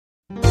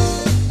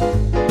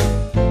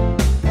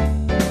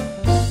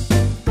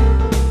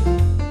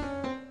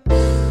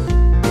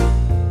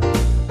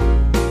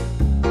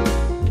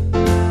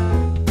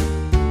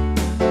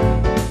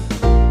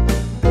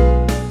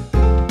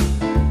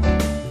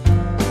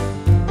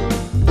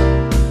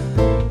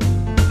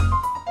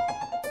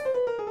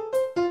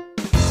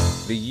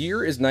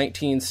is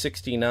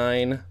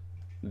 1969.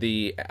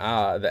 The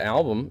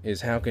album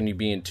is How Can You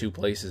Be in Two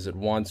Places at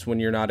Once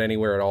When You're Not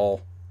Anywhere at All?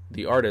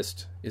 The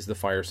artist is the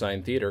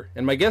Firesign Theater.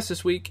 And my guest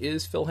this week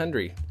is Phil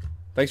Hendrie.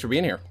 Thanks for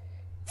being here.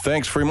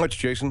 Thanks very much,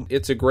 Jason.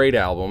 It's a great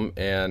album,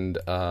 and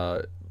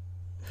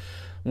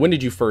when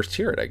did you first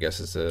hear it, I guess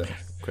is a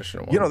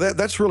question. You know,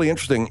 that's really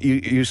interesting.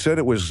 You said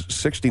it was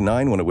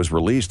 69 when it was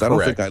released. I don't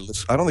think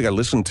I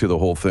listened to the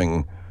whole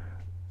thing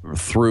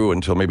through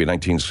until maybe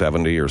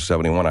 1970 or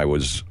 71.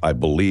 I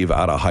believe,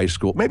 out of high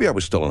school. Maybe I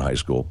was still in high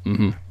school.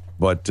 Mm-hmm.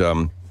 But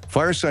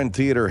Firesign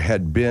Theater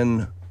had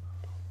been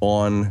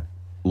on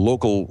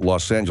local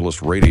Los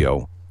Angeles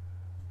radio,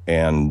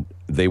 and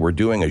they were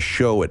doing a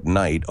show at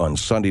night on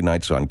Sunday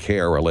nights on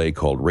KRLA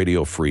called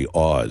Radio Free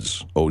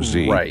Oz,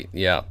 O-Z. Right,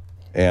 yeah.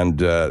 And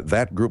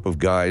that group of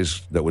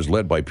guys that was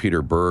led by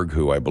Peter Berg,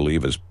 who I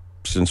believe has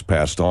since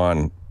passed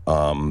on,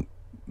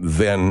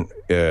 then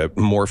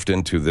morphed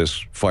into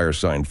this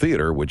Firesign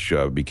Theater, which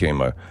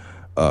became a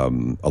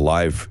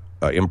live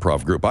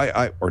improv group.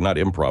 Or not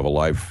improv, a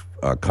live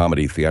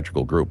comedy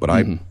theatrical group. But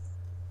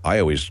I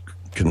always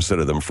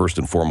consider them first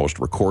and foremost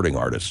recording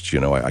artists. You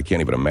know, I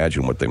can't even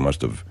imagine what they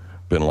must have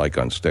been like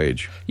on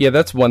stage. Yeah,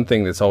 that's one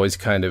thing that's always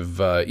kind of,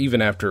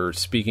 even after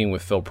speaking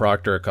with Phil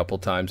Proctor a couple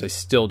times, I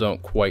still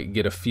don't quite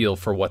get a feel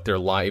for what their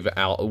live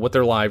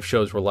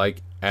shows were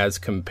like as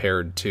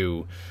compared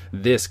to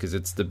this, because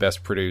it's the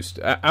best produced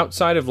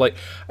outside of like,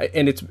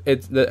 and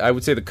I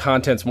would say the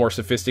content's more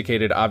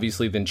sophisticated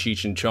obviously than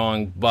Cheech and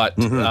Chong, but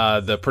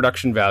the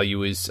production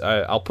value is,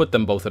 I'll put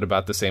them both at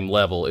about the same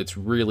level. It's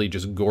really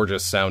just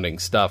gorgeous sounding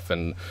stuff,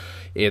 and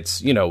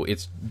it's, you know,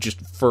 it's just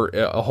for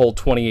a whole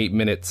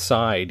 28-minute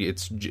side,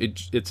 it's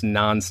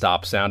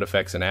nonstop sound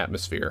effects and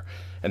atmosphere,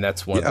 and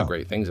that's one of the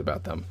great things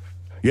about them.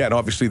 Yeah, and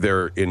obviously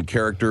they're in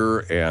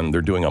character, and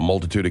they're doing a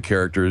multitude of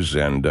characters,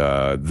 and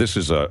this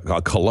is a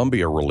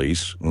Columbia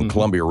release, and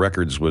Columbia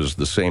Records was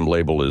the same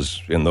label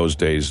as, in those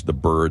days, the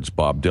Byrds,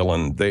 Bob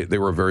Dylan. They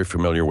were very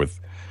familiar with,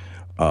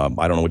 I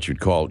don't know what you'd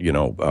call, you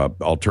know,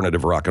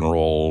 alternative rock and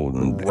roll,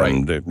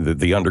 and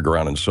the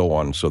underground and so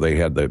on, so they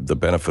had the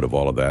benefit of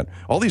all of that.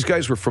 All these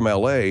guys were from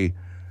L.A.,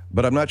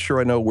 but I'm not sure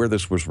I know where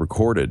this was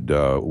recorded.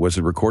 Was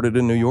it recorded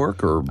in New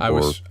York or? I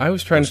was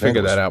trying to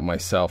figure that out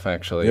myself,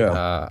 actually.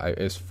 Yeah.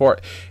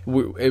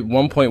 At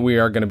one point we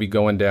are going to be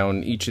going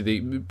down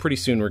pretty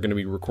soon we're going to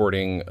be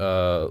recording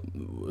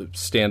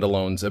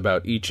standalones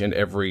about each and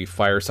every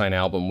Firesign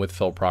album with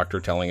Phil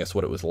Proctor telling us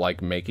what it was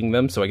like making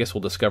them. So I guess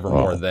we'll discover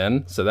more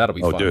then. So that'll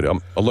be fun. Oh, dude,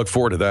 I'll look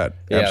forward to that.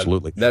 Yeah,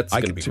 absolutely. That's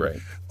going to be great.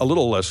 A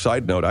little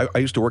side note, I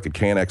used to work at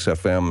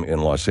KNX-FM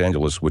in Los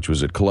Angeles, which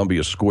was at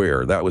Columbia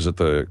Square. That was at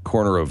the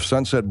corner of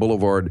Sunset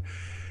Boulevard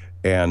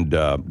and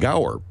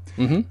Gower.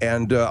 Mm-hmm.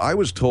 And I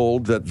was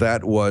told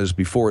that was,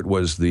 before it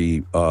was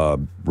the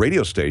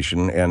radio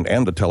station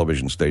and the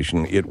television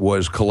station, it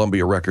was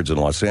Columbia Records in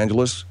Los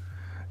Angeles,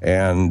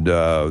 and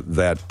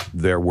that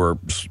there were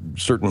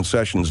certain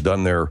sessions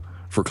done there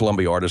for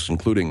Columbia artists,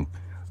 including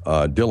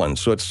Dylan.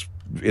 So it's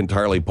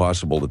entirely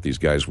possible that these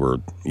guys were,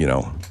 you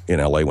know, in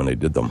L.A. when they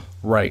did them.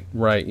 Right.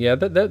 Yeah,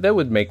 that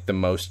would make the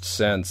most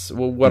sense.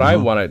 Well, what I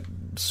want to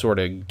sort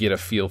of get a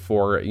feel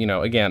for, you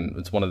know, again,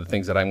 it's one of the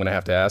things that I'm going to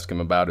have to ask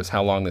him about is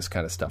how long this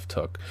kind of stuff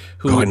took.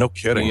 No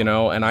kidding. You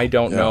know, and I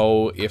don't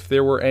know if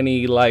there were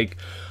any, like,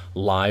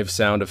 live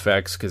sound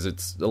effects, because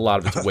a lot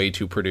of it's way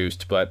too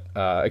produced, but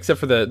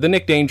except for the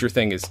Nick Danger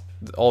thing, is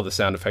all the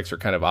sound effects are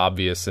kind of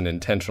obvious and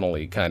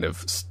intentionally kind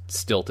of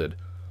stilted.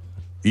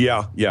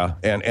 Yeah,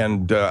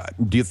 and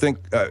do you think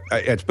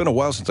it's been a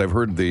while since I've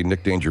heard the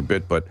Nick Danger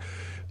bit, but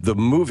the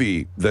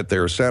movie that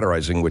they're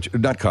satirizing, which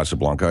not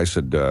Casablanca, I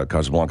said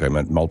Casablanca, I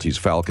meant Maltese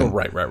Falcon. Oh,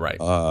 right.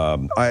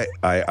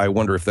 I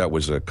wonder if that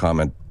was a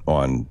comment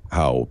on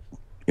how,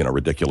 you know,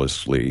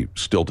 ridiculously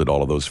stilted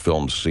all of those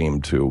films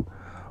seemed to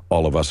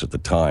all of us at the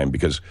time,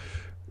 because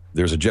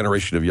there's a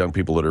generation of young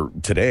people that are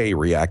today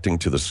reacting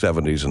to the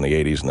 70s and the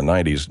 80s and the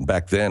 90s.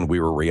 Back then,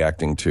 we were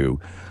reacting to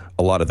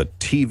a lot of the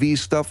TV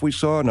stuff we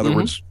saw. In other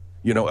words,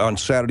 you know, on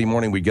Saturday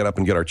morning, we'd get up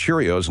and get our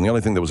Cheerios, and the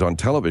only thing that was on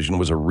television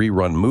was a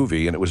rerun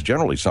movie, and it was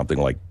generally something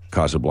like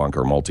Casablanca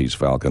or Maltese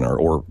Falcon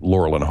or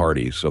Laurel and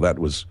Hardy. So that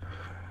was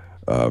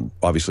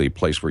obviously a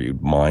place where you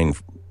mine,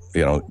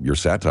 you know, your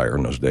satire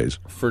in those days.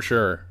 For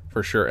sure.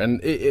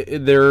 And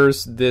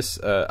there's this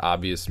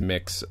obvious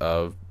mix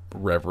of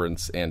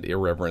reverence and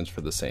irreverence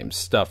for the same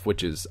stuff,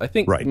 which is, I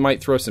think,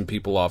 might throw some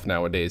people off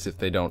nowadays if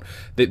they don't.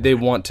 They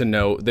want to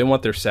know, they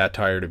want their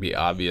satire to be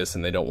obvious,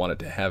 and they don't want it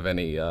to have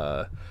any.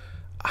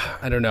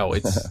 I don't know.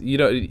 It's, you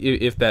know,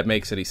 if that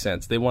makes any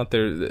sense. They want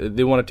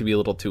it to be a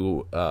little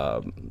too.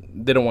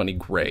 They don't want any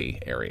gray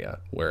area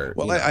where.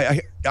 Well,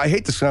 I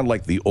hate to sound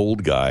like the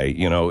old guy,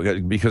 you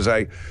know, because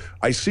I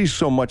see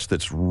so much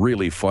that's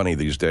really funny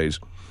these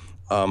days.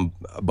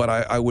 But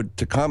I would,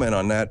 to comment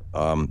on that,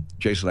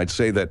 Jason, I'd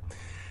say that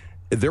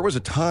there was a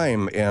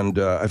time, and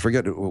I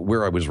forget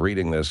where I was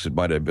reading this, it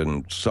might have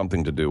been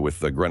something to do with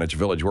the Greenwich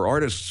Village, where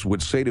artists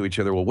would say to each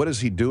other, well, what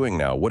is he doing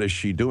now? What is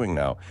she doing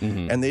now?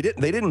 Mm-hmm. And they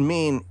didn't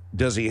mean,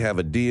 does he have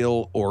a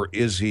deal or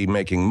is he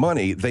making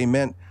money? They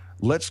meant,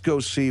 let's go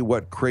see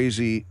what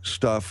crazy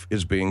stuff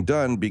is being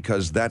done,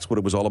 because that's what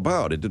it was all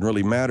about. It didn't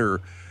really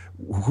matter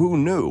who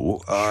knew.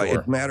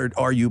 It mattered,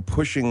 are you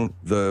pushing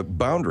the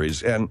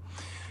boundaries? And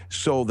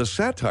so the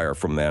satire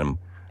from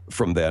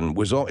then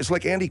was all, it's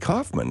like Andy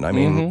Kaufman. I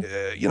mean,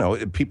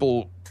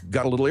 people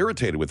got a little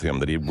irritated with him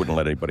that he wouldn't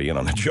let anybody in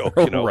on the joke.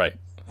 Right.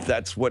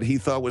 That's what he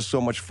thought was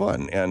so much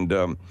fun.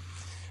 And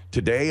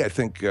today, I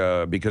think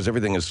because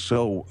everything is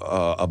so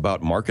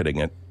about marketing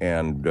it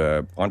and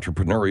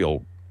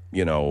entrepreneurial,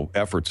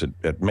 efforts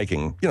at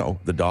making,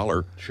 the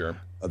dollar. Sure.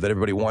 That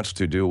everybody wants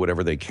to do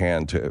whatever they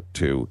can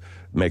to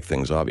make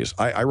things obvious.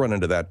 I run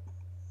into that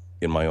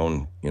in my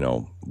own,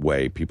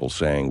 way. People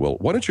saying, "Well,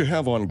 why don't you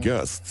have on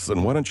guests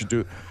and why don't you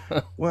do?"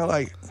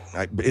 Well,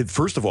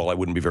 first of all, I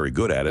wouldn't be very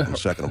good at it, and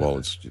second of all,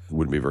 it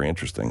wouldn't be very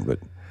interesting. But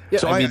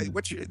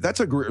that's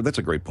a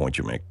great point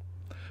you make.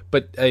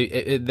 But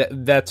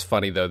that's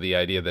funny, though, the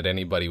idea that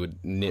anybody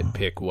would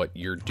nitpick what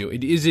you're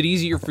doing. Is it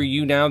easier for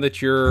you now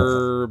that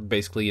you're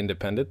basically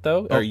independent,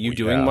 though? Are you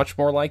doing much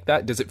more like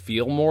that? Does it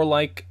feel more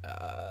like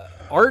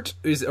art,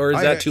 or is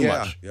that too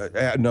much?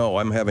 No,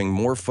 I'm having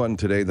more fun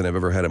today than I've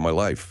ever had in my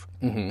life.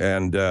 Mm-hmm.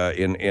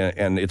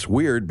 And it's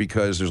weird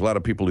because there's a lot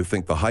of people who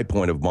think the high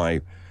point of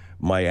my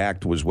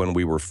act was when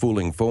we were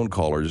fooling phone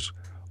callers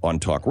on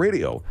talk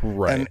radio.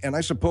 Right. And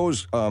I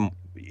suppose...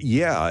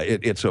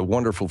 it's a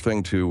wonderful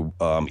thing to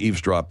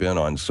eavesdrop in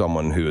on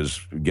someone who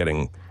is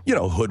getting,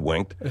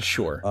 hoodwinked.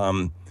 Sure.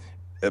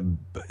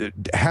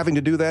 Having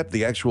to do that,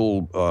 the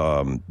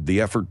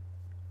effort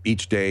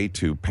each day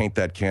to paint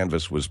that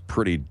canvas was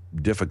pretty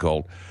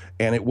difficult,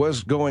 and it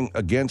was going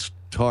against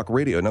talk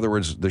radio. In other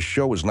words, the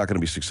show was not going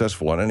to be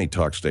successful on any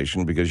talk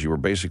station because you were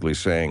basically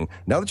saying,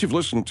 now that you've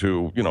listened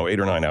to, 8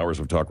 or 9 hours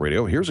of talk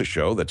radio, here's a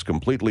show that's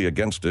completely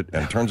against it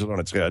and turns it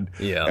on its head.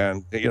 Yeah.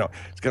 And,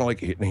 it's kind of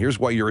like, here's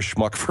why you're a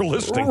schmuck for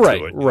listening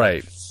to it.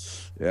 Right.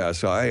 Yeah,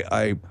 so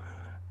I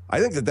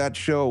think that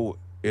show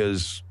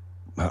is,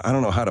 I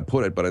don't know how to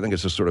put it, but I think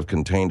it's just sort of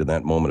contained in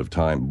that moment of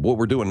time. What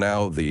we're doing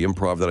now, the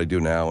improv that I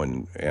do now,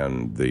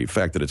 and the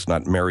fact that it's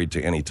not married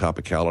to any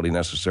topicality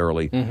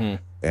necessarily,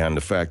 and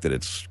the fact that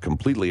it's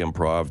completely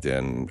improv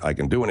and I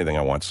can do anything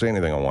I want, say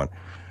anything I want,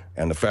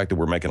 and the fact that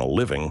we're making a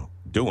living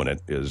doing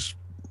it is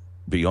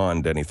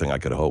beyond anything I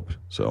could hope.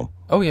 So.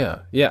 Oh yeah.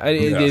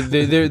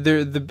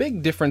 The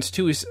big difference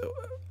too is,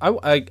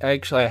 I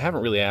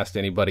haven't really asked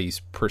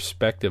anybody's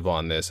perspective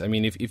on this. I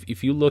mean,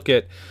 if you look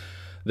at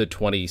the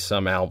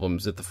 20-some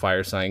albums that the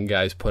Firesign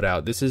guys put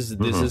out, this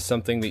is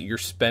something that you're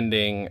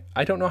spending,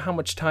 I don't know how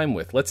much time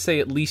with. Let's say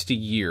at least a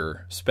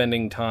year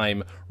spending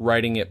time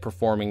writing it,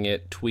 performing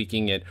it,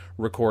 tweaking it,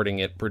 recording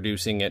it,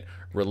 producing it,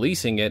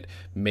 releasing it,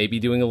 maybe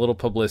doing a little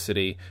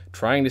publicity,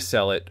 trying to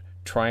sell it,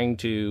 trying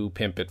to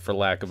pimp it, for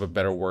lack of a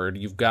better word.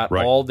 You've got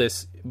all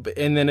this,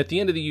 and then at the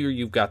end of the year,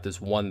 you've got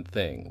this one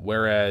thing.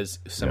 Whereas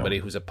somebody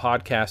who's a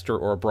podcaster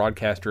or a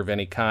broadcaster of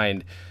any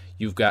kind,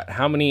 you've got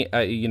how many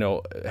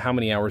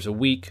hours a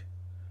week?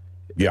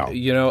 Yeah.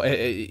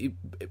 It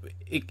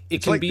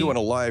it's can like be doing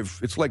a live.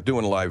 It's like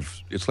doing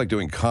live. It's like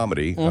doing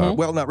comedy. Mm-hmm.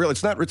 Well, not really.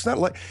 It's not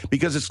like,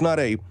 because it's not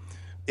a.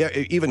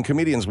 Even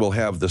comedians will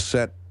have the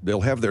set.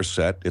 They'll have their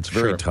set. It's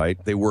very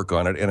tight. They work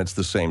on it, and it's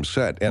the same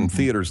set. And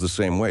theater's the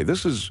same way.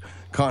 This is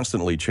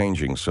constantly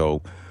changing.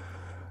 So,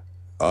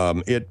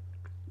 if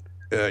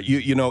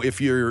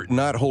you're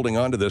not holding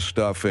on to this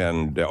stuff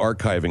and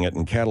archiving it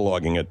and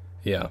cataloging it,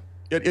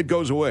 it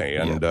goes away.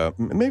 And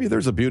maybe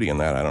there's a beauty in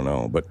that. I don't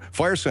know. But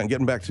Firesign,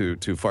 getting back to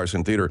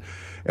Firesign Theater,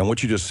 and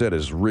what you just said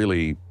is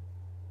really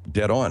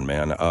dead on,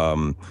 man.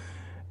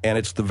 And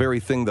it's the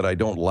very thing that I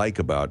don't like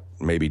about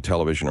maybe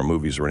television or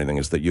movies or anything,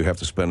 is that you have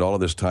to spend all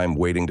of this time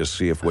waiting to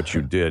see if what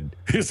you did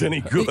is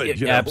any good.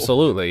 You know?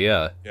 Absolutely,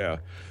 yeah. Yeah.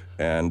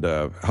 And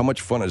how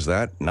much fun is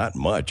that? Not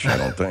much, I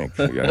don't think.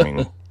 I mean,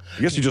 I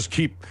guess you just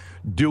keep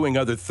doing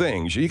other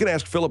things. You can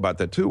ask Phil about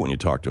that, too, when you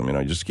talk to him.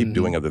 You just keep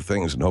doing other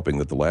things and hoping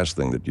that the last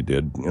thing that you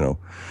did,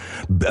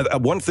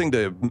 One thing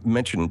to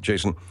mention,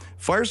 Jason,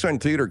 Firesign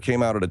Theater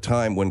came out at a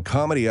time when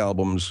comedy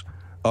albums,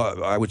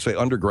 I would say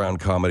underground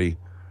comedy,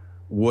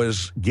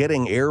 was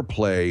getting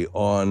airplay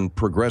on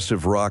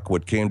progressive rock,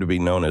 what came to be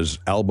known as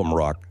album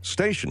rock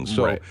stations.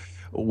 So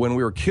when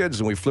we were kids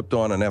and we flipped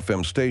on an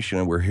FM station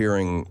and we're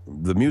hearing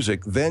the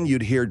music, then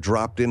you'd hear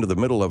dropped into the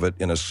middle of it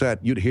in a set,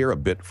 you'd hear a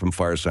bit from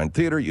Firesign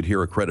Theater, you'd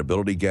hear a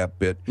Credibility Gap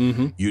bit,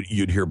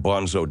 you'd hear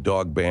Bonzo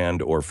Dog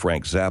Band or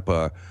Frank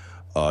Zappa,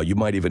 you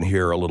might even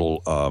hear a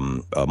little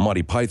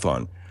Monty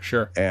Python.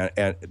 Sure. And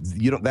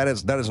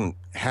that isn't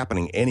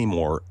happening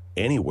anymore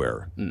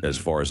anywhere, as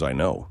far as I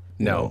know.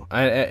 No.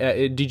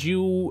 Did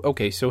you...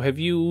 Okay, so have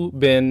you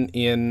been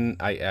in...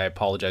 I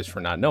apologize for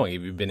not knowing.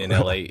 Have you been in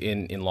L.A.,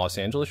 in Los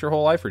Angeles your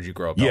whole life, or did you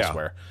grow up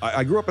elsewhere?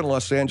 I grew up in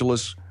Los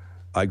Angeles.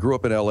 I grew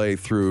up in L.A.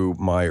 through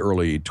my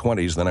early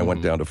 20s. Then I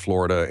went down to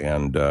Florida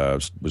and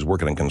was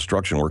working in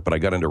construction work, but I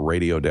got into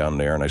radio down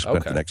there, and I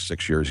spent the next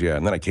 6 years,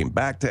 And then I came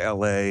back to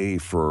L.A.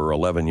 for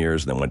 11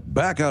 years, and then went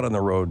back out on the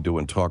road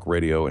doing talk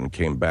radio, and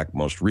came back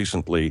most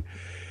recently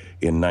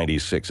in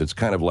 96. It's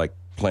kind of like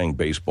playing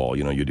baseball.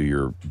 You know, you do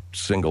your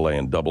single A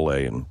and double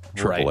A and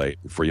triple A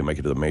before you make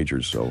it to the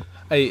majors. So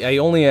I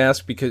only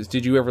ask because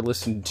did you ever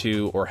listen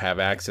to or have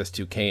access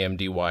to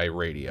KMDY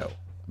radio?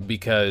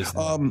 Because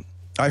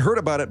I heard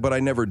about it, but I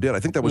never did. I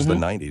think that was the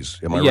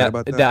 90s. Am I right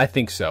about that? I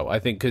think so. I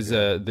think because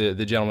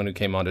the gentleman who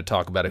came on to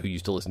talk about it, who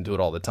used to listen to it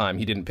all the time,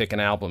 he didn't pick an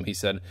album. He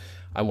said,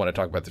 I want to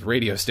talk about this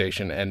radio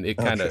station. And it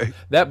kind of,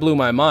 that blew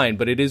my mind.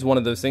 But it is one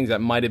of those things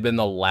that might have been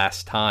the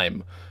last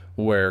time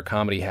where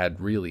comedy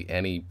had really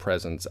any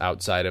presence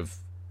outside of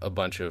a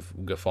bunch of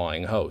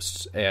guffawing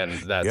hosts. And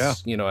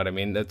that's, you know what I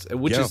mean? That's,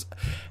 which is,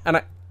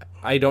 and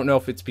I don't know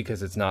if it's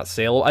because it's not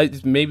saleable.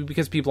 Maybe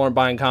because people aren't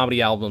buying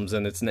comedy albums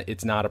and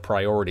it's not a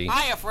priority.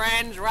 Hiya,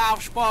 friends.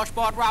 Ralph's Sports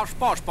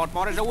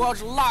Motors, the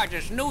world's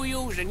largest new,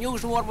 used, and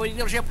used automobile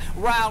dealership.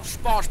 Ralph's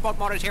Sports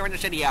Motors here in the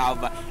city of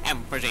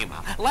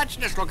Emphysema. Let's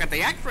just look at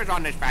the extras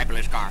on this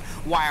fabulous car.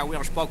 Wire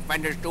wheel spoke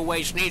fenders,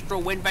 two-way sneeze through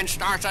wind vents,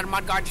 star-studded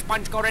mudguard,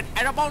 sponge-coated,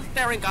 edible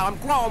steering column,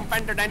 chrome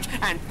fender dents,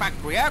 and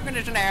factory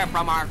air-conditioned air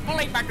from our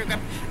fully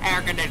factory-equipped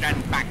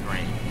air-conditioned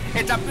factory.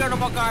 It's a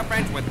beautiful car,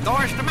 friends, with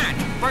doors to match.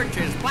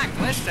 Birch's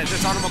Blacklist says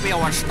this automobile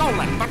was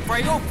stolen, but for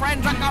you,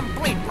 friends, a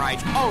complete price,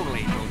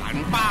 only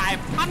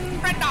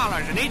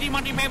 $2,500. An easy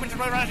monthly payments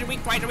for the rest of the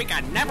week, twice a week,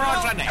 and never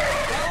on Sunday.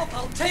 Well,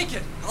 I'll take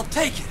it.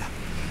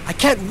 I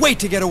can't wait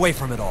to get away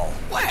from it all.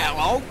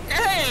 Well,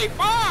 okay,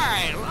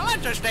 fine.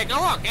 Let's just take a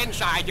look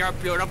inside your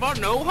beautiful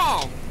new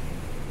home.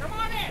 Come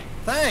on in.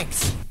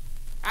 Thanks.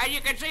 As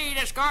you can see,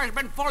 this car's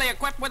been fully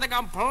equipped with a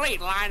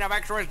complete line of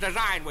extras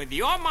designed with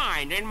your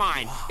mind in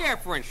mind. Here,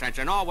 for instance,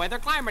 an all-weather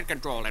climate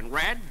control in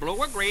red, blue,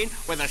 or green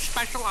with a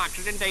special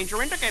oxygen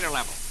danger indicator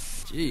level.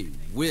 Gee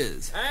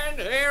whiz. And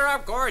here,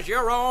 of course,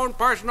 your own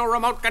personal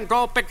remote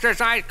control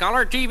picture-size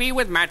color TV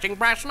with matching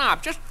brass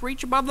knob. Just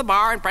reach above the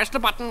bar and press the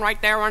button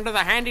right there under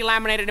the handy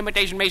laminated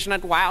imitation mason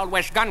at Wild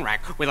West gun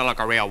rack with a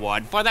look of real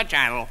wood for the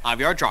channel of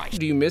your choice.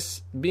 Do you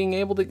miss being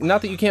able to...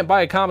 Not that you can't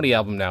buy a comedy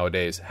album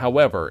nowadays.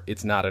 However,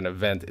 it's not an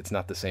event. It's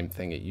not the same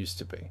thing it used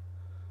to be.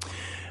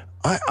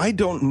 I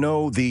don't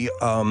know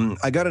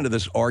I got into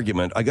this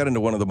argument. I got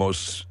into one of the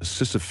most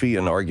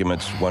Sisyphean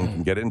arguments one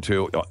can get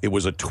into. It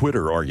was a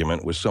Twitter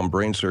argument with some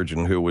brain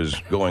surgeon who was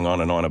going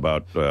on and on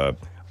about,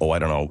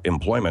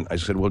 employment. I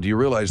said, well, do you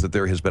realize that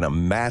there has been a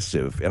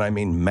massive, and I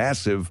mean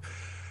massive,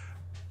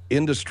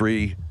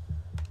 industry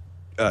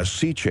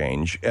sea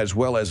change, as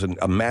well as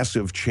a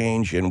massive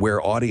change in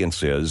where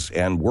audience is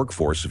and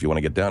workforce, if you want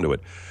to get down to it.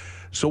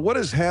 So what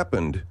has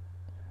happened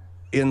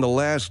in the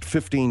last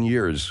 15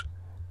 years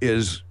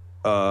is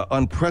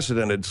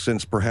unprecedented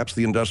since perhaps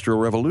the Industrial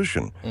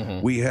Revolution.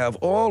 We have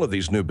all of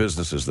these new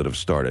businesses that have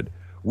started.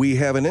 We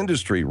have an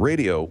industry,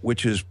 radio,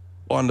 which is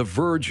on the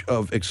verge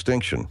of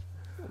extinction.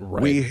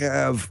 Right. We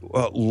have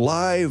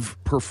live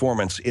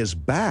performance is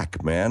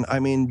back, man. I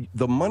mean,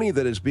 the money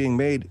that is being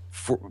made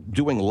for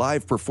doing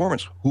live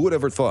performance, who would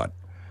ever thought?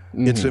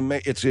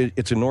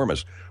 It's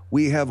enormous.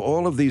 We have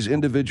all of these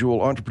individual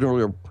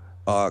entrepreneurial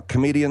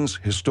comedians,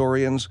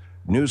 historians,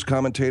 news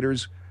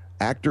commentators,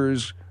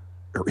 actors,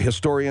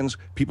 historians,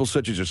 people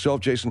such as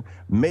yourself, Jason,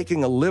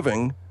 making a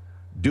living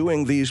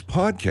doing these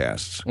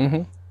podcasts.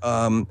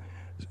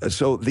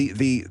 So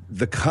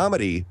the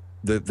comedy,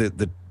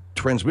 the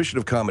transmission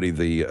of comedy,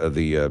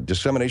 the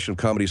dissemination of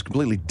comedy is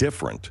completely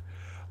different.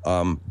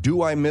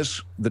 Do I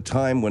miss the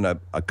time when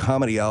a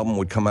comedy album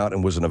would come out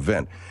and was an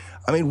event?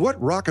 I mean, what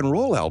rock and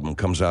roll album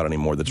comes out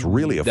anymore that's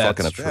really a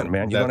fucking event,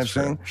 man? You know what I'm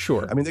saying?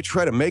 Sure. I mean, they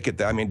try to make it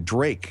that. I mean,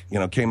 Drake,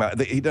 came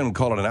out. He doesn't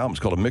call it an album; it's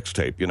called a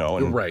mixtape.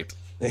 And, right.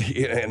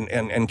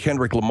 And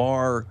Kendrick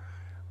Lamar,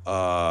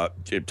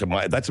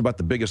 that's about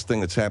the biggest thing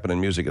that's happened in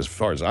music as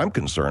far as I'm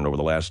concerned over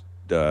the last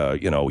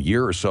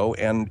year or so,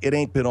 and it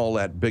ain't been all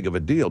that big of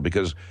a deal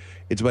because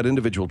it's about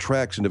individual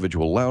tracks,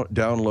 individual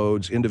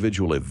downloads,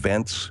 individual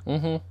events,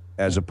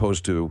 as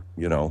opposed to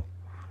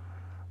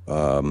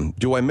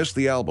do I miss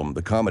the album,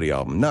 the comedy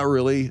album? Not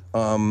really.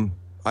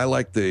 I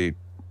like the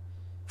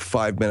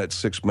 5 minute,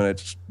 6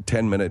 minutes,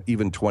 10 minute,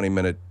 even 20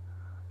 minute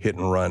hit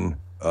and run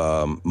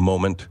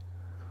moment.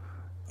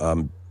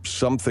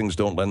 Some things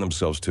don't lend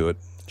themselves to it,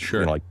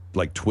 sure,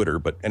 like Twitter.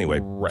 But anyway,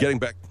 Getting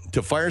back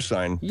to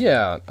Firesign.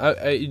 Yeah,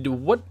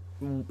 what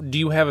do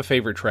you have a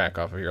favorite track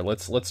off of here?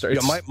 Let's start.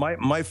 Yeah,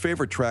 my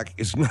favorite track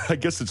is. I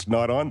guess it's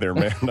not on there,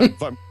 man.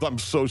 I'm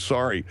so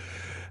sorry.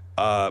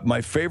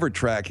 My favorite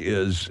track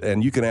is,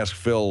 and you can ask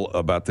Phil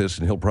about this,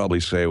 and he'll probably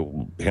say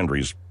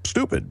Hendrie's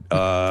stupid.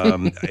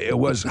 It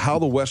was "How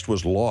the West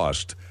Was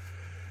Lost,"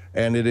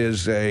 and it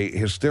is a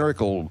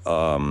hysterical.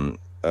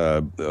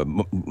 A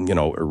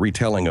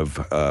retelling of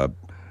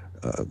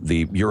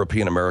the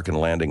European-American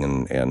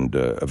landing and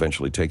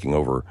eventually taking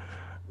over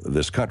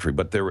this country,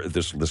 but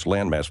this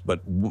landmass.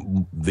 But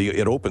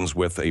it opens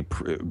with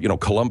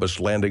Columbus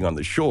landing on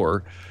the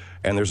shore,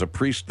 and there's a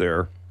priest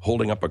there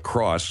holding up a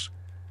cross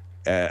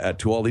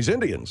to all these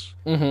Indians,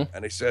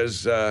 and he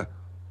says, get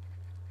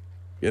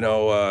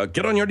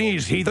on your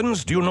knees,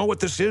 heathens. Do you know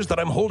what this is that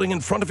I'm holding in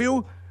front of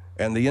you?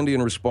 And the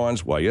Indian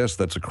responds, why, yes,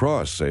 that's a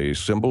cross, a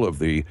symbol of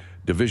the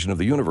division of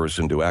the universe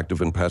into active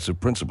and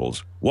passive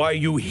principles. Why,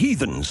 you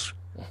heathens!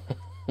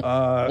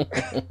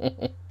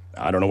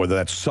 I don't know whether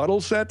that's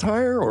subtle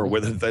satire or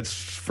whether that's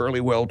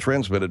fairly well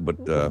transmitted,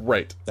 but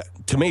right.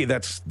 To me,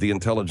 that's the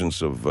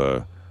intelligence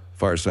of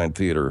Firesign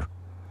Theater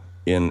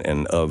in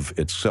and of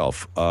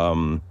itself.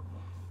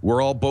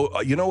 We're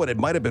all you know what? It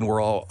might have been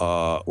we're all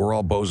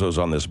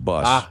bozos on this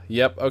bus. Ah,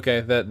 yep.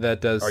 Okay,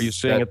 that does. Are you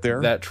seeing it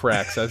there? That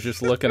tracks. I was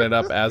just looking it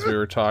up as we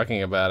were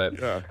talking about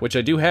it, which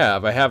I do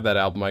have. I have that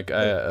album.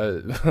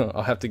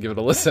 I'll have to give it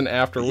a listen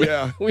after we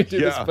do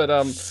this. But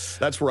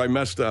that's where I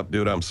messed up,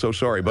 dude. I'm so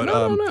sorry. But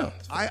no.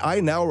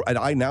 I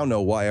now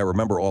know why I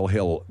remember All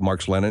Hail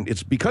Marx Lenin.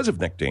 It's because of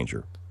Nick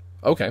Danger.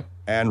 Okay.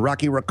 And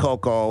Rocky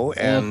Rococo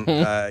and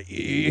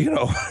you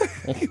know.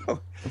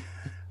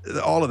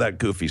 All of that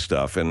goofy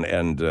stuff,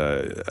 and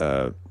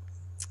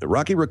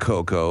Rocky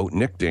Rococo,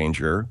 Nick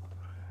Danger,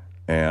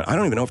 and I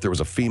don't even know if there was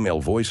a female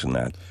voice in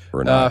that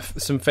or not.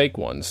 Some fake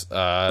ones,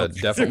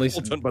 definitely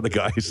done by the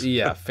guys.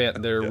 Yeah,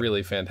 they're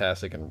really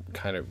fantastic and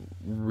kind of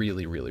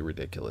really, really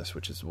ridiculous.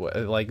 Which is what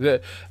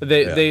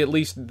they at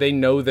least they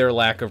know their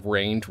lack of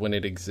range when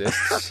it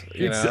exists.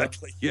 You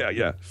Exactly. know?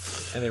 Yeah.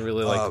 And they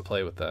really like to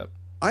play with that.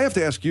 I have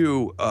to ask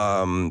you,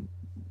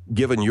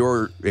 given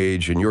your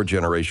age and your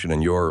generation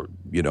and your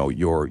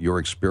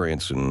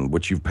experience and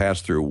what you've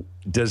passed through,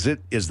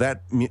 is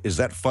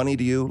that funny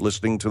to you,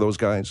 listening to those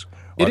guys?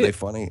 Are they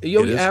funny?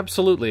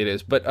 Absolutely it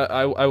is. But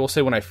I will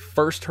say when I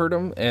first heard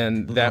them,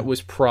 and that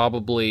was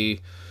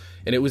probably,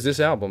 and it was this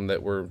album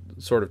that we're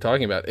sort of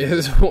talking about,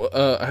 is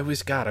I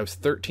was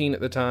 13 at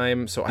the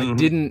time, so I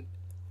didn't,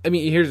 I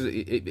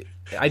mean,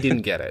 I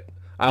didn't get it.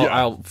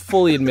 I'll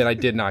fully admit I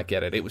did not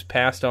get it. It was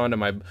passed on to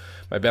my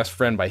best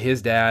friend by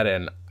his dad,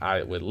 and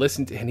I would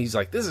listen to, and he's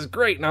like, "This is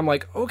great," and I'm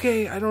like,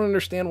 "Okay, I don't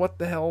understand what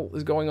the hell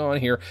is going on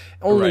here."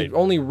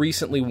 Only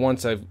recently,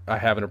 once I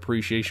have an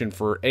appreciation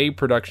for A,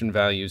 production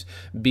values,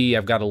 B,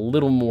 I've got a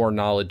little more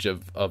knowledge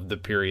of the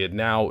period.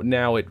 Now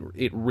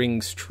it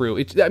rings true.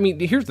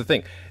 Here's the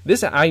thing.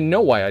 I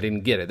know why I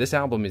didn't get it. This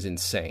album is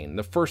insane.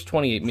 The first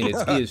 28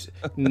 minutes is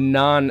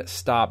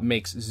non-stop,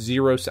 makes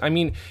zero. I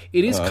mean,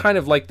 it is kind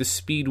of like the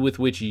speed with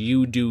which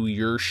you do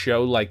your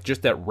show, like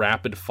just that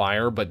rapid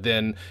fire, but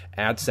then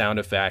add sound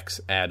effects,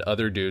 add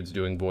other dudes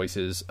doing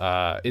voices.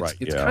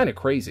 It's kind of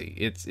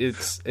crazy.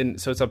 And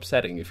so it's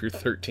upsetting if you're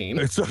 13.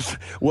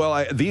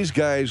 These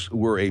guys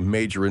were a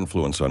major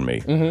influence on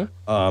me.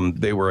 Mm-hmm.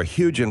 They were a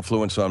huge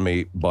influence on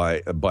me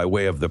by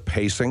way of the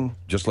pacing,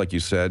 just like you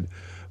said,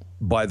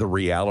 by the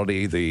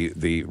reality,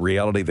 the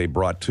reality they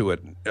brought to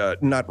it.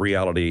 Not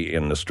reality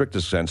in the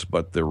strictest sense,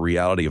 but the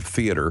reality of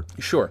theater.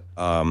 Sure.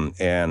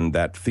 And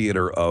that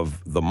theater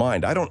of the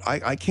mind.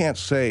 I can't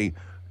say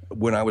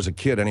when I was a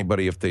kid,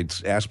 anybody, if they'd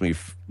ask me,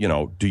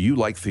 do you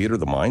like theater of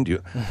the mind?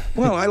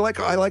 Well, I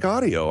like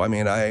audio. I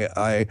mean,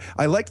 I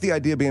like the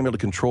idea of being able to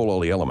control all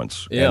the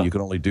elements, and you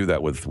can only do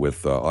that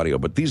with audio.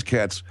 But these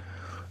cats,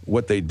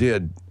 what they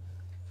did,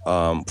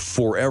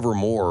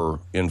 forevermore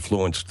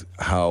influenced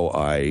how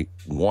I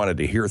wanted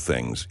to hear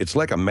things. It's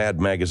like a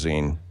Mad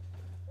Magazine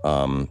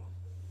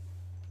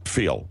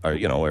feel,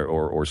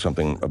 or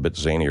something a bit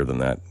zanier than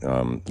that.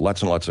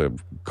 Lots and lots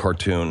of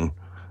cartoon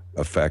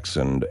effects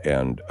and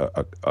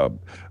a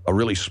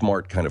really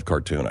smart kind of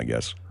cartoon, I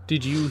guess.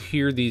 Did you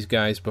hear these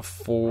guys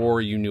before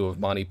you knew of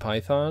Monty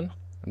Python?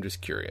 I'm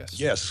just curious.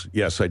 Yes,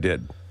 I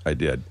did.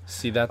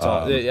 See, that's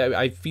all.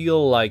 I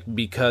feel like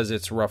because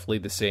it's roughly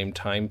the same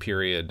time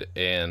period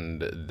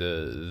and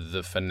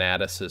the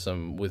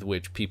fanaticism with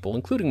which people,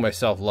 including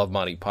myself, love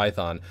Monty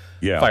Python,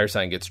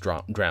 Firesign gets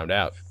drowned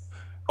out.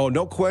 Oh,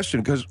 no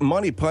question, because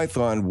Monty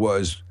Python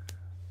was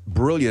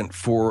brilliant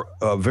for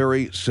a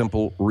very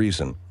simple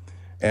reason.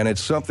 And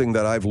it's something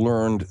that I've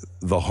learned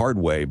the hard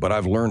way, but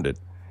I've learned it.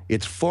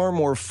 It's far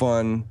more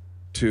fun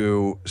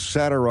to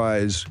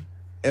satirize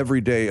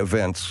everyday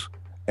events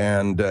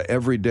and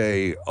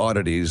everyday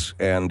oddities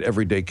and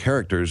everyday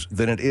characters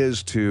than it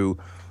is to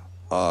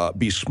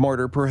be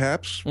smarter,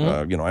 perhaps.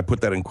 Mm-hmm. I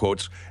put that in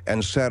quotes,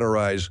 and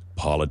satirize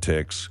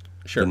politics,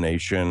 the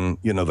nation,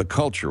 the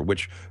culture,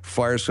 which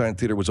Firesign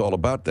Theater was all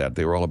about that.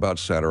 They were all about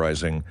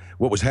satirizing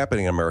what was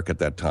happening in America at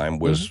that time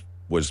was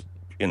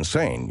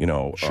insane,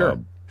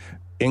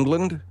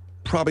 England,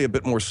 probably a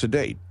bit more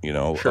sedate,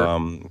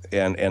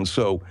 and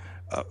so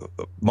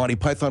Monty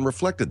Python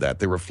reflected that.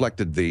 They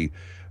reflected they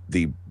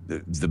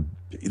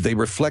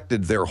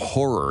reflected their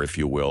horror, if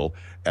you will,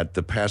 at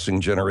the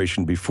passing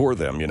generation before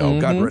them.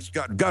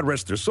 Mm-hmm. God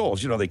rest their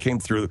souls. They came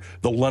through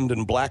the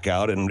London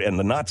blackout and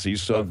the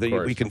Nazis, so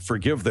we can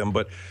forgive them.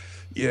 But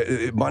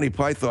Monty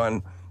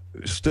Python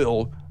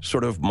still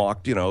sort of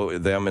mocked,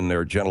 them in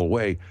their gentle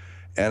way.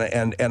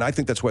 And I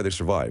think that's why they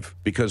survive,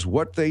 because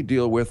what they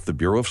deal with, the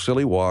Bureau of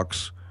Silly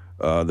Walks,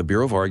 the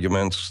Bureau of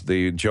Arguments,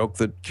 the joke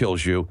that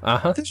kills you,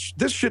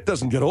 this shit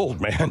doesn't get old,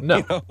 man.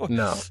 No,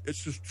 no.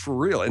 It's just for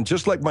real. And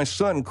just like my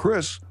son,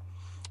 Chris,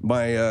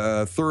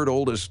 my third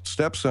oldest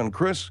stepson,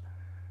 Chris,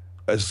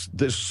 as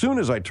soon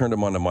as I turned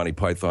him on to Monty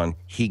Python,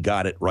 he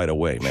got it right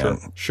away, man.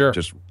 Sure.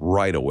 Just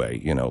right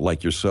away,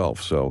 like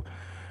yourself. So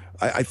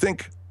I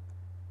think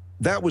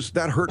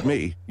that hurt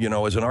me,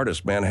 as an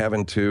artist, man,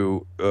 having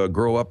to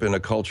grow up in a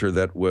culture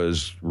that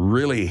was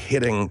really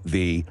hitting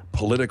the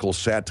political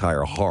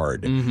satire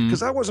hard,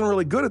 because I wasn't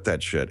really good at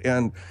that shit.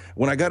 And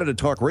when I got into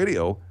talk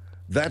radio,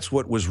 that's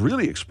what was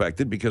really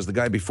expected, because the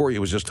guy before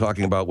you was just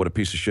talking about what a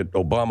piece of shit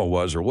Obama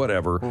was or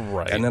whatever.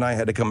 Right. And then I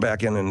had to come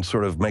back in and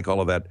sort of make all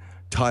of that,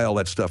 tie all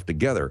that stuff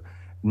together.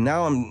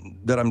 Now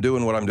I'm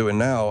doing what I'm doing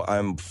now,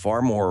 I'm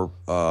far more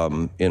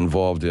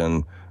involved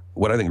in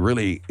what I think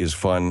really is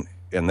fun,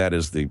 and that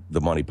is the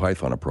Monty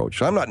Python approach.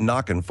 So I'm not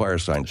knocking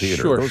Firesign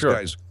Theater.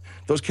 Sure.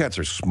 Those cats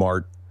are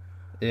smart,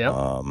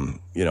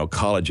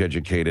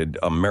 college-educated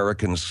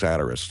American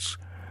satirists.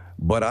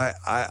 But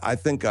I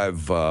think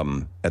I've,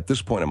 at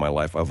this point in my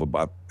life, I've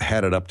about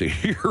had it up to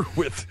here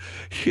with,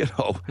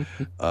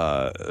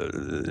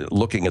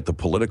 looking at the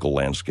political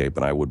landscape,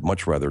 and I would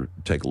much rather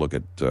take a look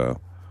at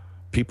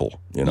people,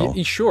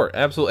 Sure,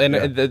 absolutely.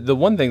 And the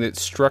one thing that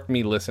struck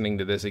me listening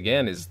to this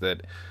again is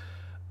that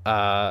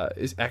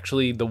is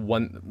actually the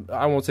one,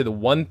 I won't say the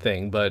one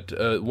thing, but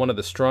one of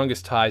the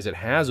strongest ties it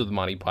has with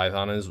Monty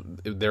Python, is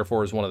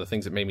therefore is one of the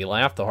things that made me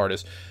laugh the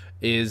hardest,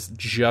 is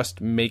just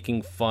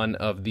making fun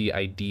of the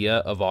idea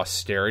of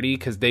austerity,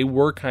 because they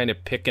were kind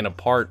of picking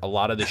apart a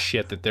lot of the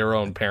shit that their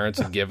own parents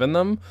had given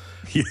them.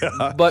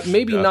 Yeah. But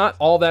maybe not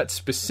all that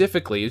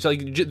specifically. It's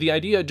like the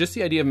idea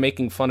of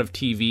making fun of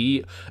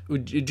TV,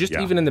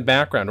 even in the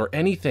background, or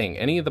anything,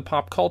 any of the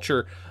pop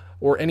culture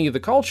or any of the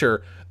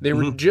culture, they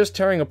were just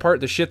tearing apart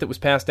the shit that was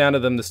passed down to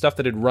them, the stuff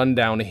that had run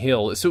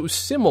downhill. So it was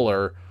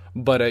similar,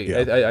 but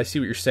I see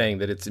what you're saying,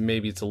 that it's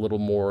a little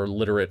more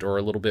literate, or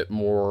a little bit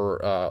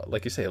more,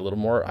 like you say, a little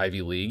more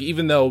Ivy League.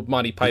 Even though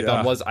Monty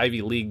Python was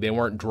Ivy League, they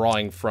weren't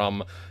drawing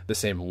from the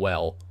same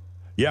well.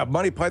 Yeah,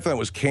 Monty Python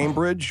was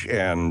Cambridge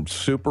and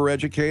super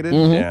educated,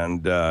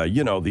 and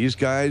these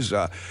guys.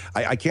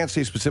 I can't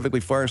say specifically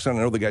Firesign. I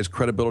know the guys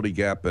Credibility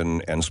Gap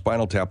and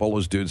Spinal Tap. All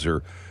those dudes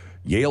are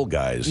Yale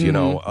guys,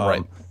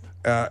 right?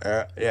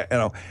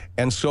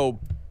 And so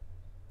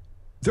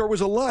there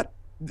was a lot.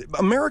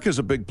 America's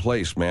a big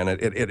place, man.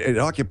 It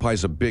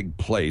occupies a big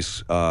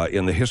place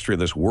in the history of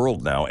this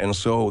world now, and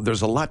so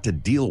there's a lot to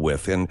deal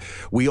with, and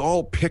we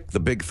all pick the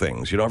big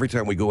things. Every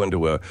time we go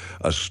into a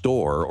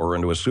store or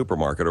into a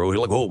supermarket, or we're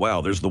like, oh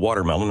wow, there's the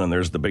watermelon and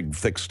there's the big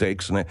thick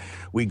steaks, and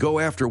we go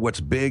after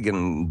what's big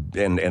and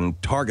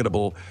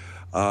targetable.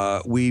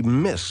 We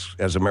miss,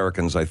 as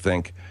Americans, I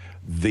think,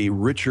 the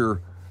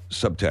richer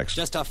subtext.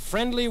 Just a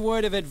friendly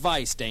word of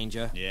advice,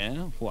 Danger.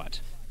 Yeah? What?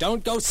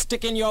 Don't go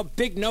sticking your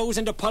big nose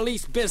into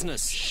police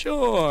business.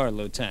 Sure,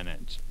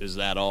 Lieutenant. Is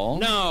that all?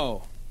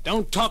 No.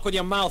 Don't talk with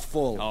your mouth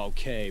full.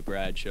 Okay,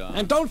 Bradshaw.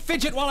 And don't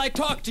fidget while I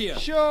talk to you.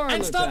 Sure,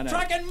 And Lieutenant.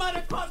 stop tracking mud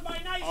across my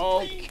nice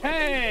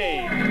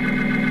Okay.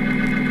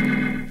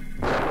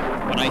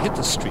 When I hit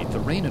the street, the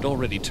rain had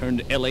already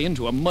turned L.A.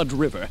 into a mud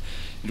river.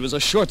 It was a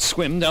short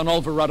swim down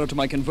Alvarado to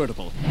my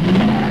convertible.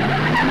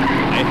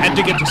 I had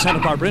to get to Santa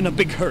Barbara in a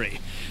big hurry.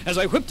 As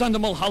I whipped onto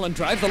Mulholland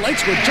Drive, the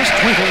lights were just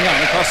twinkling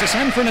on across the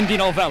San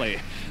Fernandino Valley.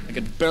 I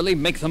could barely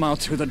make them out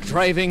through the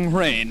driving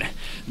rain.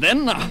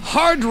 Then a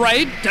hard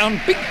ride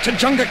down Big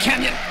Tujunga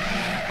Canyon.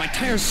 My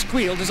tires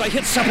squealed as I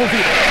hit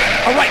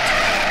Sepulveda. A right,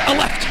 a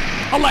left,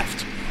 a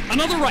left,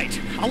 another right,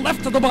 a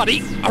left of the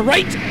body, a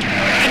right,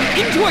 and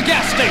into a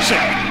gas station.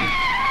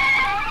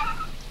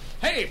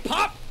 Hey,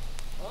 Pop!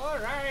 All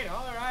right,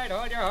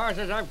 hold your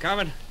horses, I'm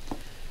coming.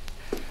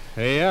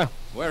 Hey,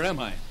 Where am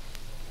I?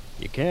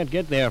 you can't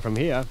get there from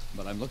here.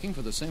 But I'm looking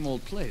for the same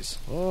old place.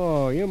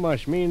 Oh, you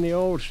must mean the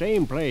old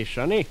same place,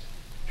 Sonny.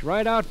 It's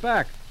right out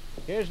back.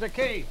 Here's the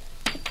key.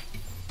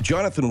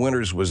 Jonathan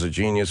Winters was a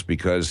genius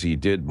because he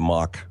did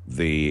mock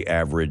the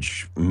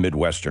average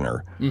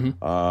Midwesterner.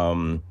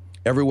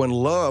 Everyone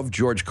loved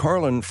George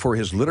Carlin for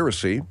his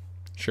literacy.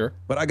 Sure.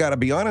 But I got to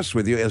be honest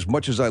with you, as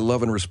much as I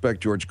love and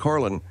respect George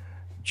Carlin,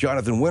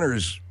 Jonathan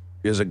Winters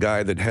is a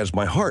guy that has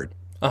my heart.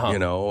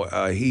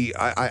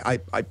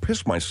 I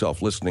pissed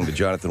myself listening to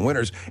Jonathan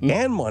Winters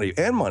and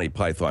Monty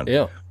Python.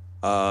 Yeah.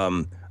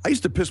 I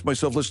used to piss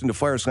myself listening to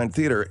Firesign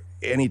Theater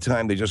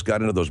anytime they just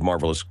got into those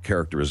marvelous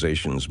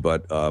characterizations.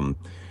 But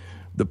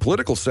the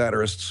political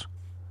satirists,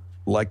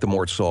 like the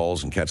Mort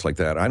Sauls and cats like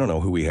that, I don't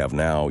know who we have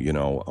now,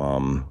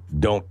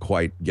 don't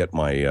quite get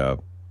my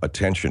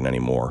attention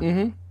anymore.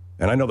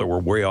 And I know that we're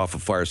way off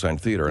of Firesign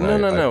Theater.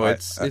 And No.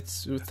 It's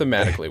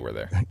thematically we're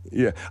there.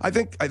 Yeah, I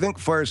think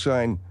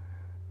Firesign,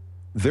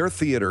 their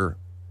theater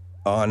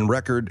on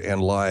record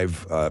and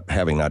live,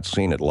 having not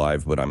seen it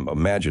live, but I'm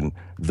imagine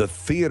the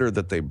theater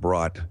that they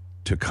brought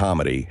to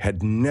comedy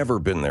had never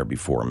been there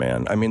before,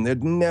 man. I mean,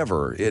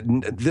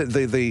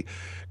 the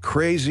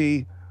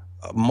crazy,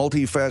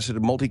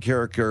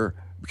 multifaceted,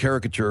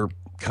 caricature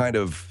kind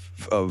of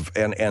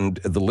and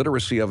the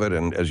literacy of it,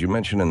 and as you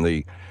mentioned, in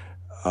the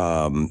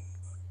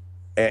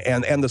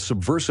and the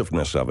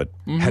subversiveness of it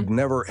had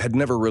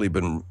never really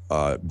been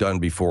done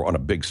before on a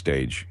big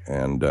stage,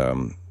 and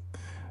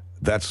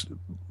that's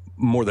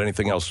more than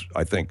anything else,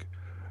 I think,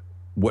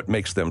 what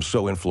makes them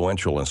so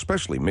influential, and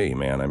especially me,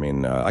 man. I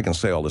mean, I can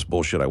say all this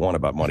bullshit I want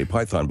about Monty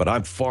Python, but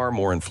I'm far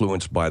more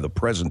influenced by the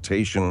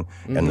presentation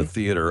and the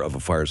theater of a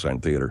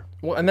Firesign theater.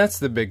 Well, and that's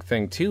the big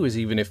thing too. Is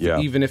even if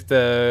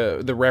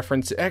the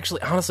reference,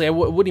 actually, honestly, I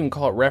wouldn't even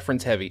call it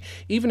reference heavy.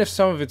 Even if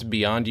some of it's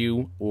beyond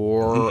you,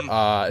 or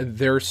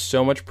there's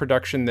so much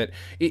production that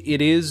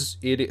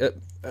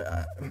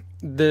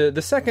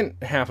the second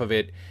half of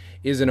it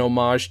is an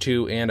homage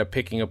to and a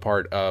picking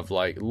apart of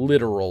like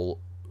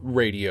literal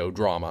radio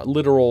drama,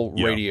 literal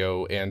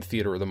radio and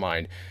theater of the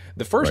mind.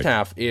 The first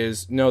half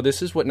is, no,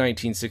 this is what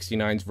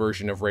 1969's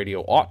version of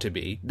radio ought to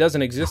be.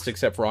 Doesn't exist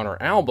except for on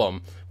our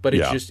album, but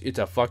it's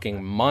a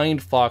fucking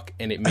mind fuck,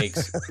 and it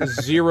makes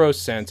zero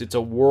sense. It's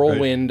a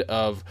whirlwind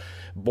of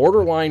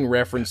borderline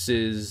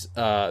references.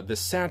 The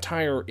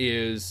satire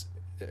is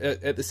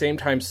at the same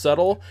time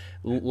subtle,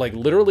 like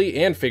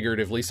literally and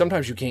figuratively.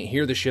 Sometimes you can't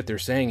hear the shit they're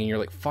saying, and you're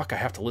like, fuck, I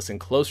have to listen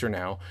closer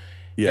now.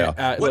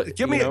 Yeah.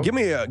 Give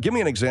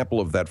me an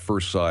example of that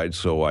first side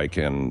so I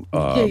can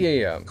call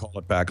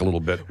it back a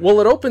little bit.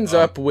 Well, it opens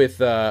up with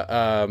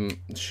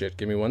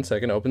give me 1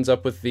 second. Opens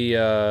up with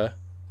the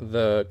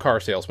car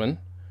salesman,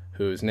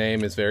 whose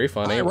name is very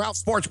funny. Hi, Ralph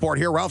Sportsport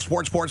here. Ralph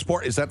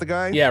Sportsport. Is that the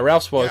guy? Yeah,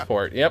 Ralph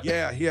Sportsport. Yep.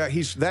 Yeah.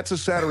 That's a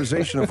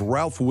satirization of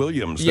Ralph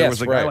Williams. There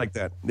was a guy like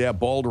that. Yeah,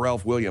 bald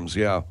Ralph Williams.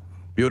 Yeah.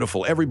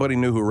 Beautiful. Everybody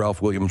knew who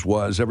Ralph Williams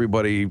was.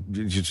 Everybody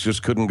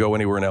just couldn't go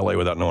anywhere in L.A.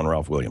 without knowing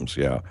Ralph Williams.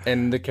 Yeah.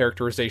 And the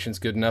characterization's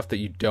good enough that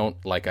you don't,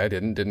 like I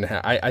didn't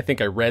have. I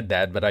think I read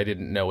that, but I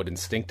didn't know it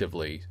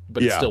instinctively.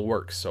 But it still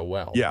works so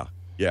well. Yeah.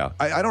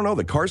 I don't know.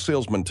 The car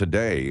salesman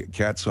today,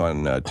 cats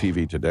on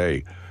TV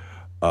today,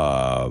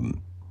 are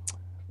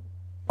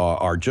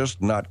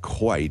just not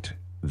quite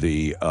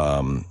the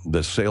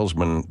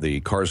salesman,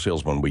 the car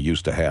salesman we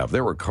used to have.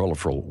 They were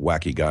colorful,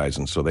 wacky guys,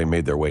 and so they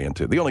made their way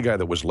into. The only guy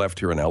that was left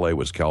here in L.A.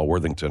 was Cal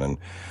Worthington, and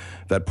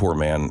that poor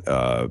man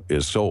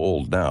is so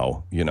old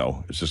now. You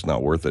know, it's just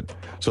not worth it.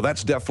 So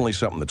that's definitely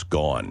something that's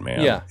gone,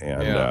 man. Yeah,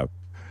 and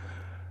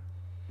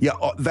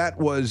that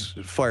was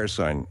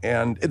Firesign,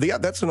 and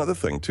that's another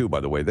thing too. By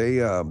the way, they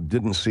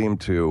didn't seem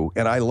to,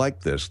 and I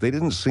like this. They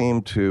didn't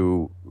seem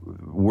to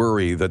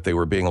worry that they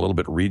were being a little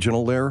bit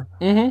regional there.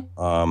 It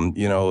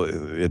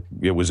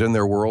was in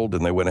their world,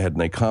 and they went ahead and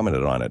they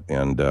commented on it.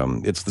 And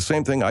it's the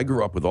same thing. I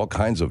grew up with all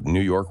kinds of New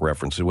York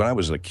references. When I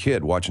was a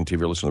kid watching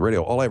TV or listening to the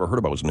radio, all I ever heard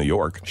about was New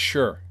York.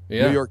 Sure.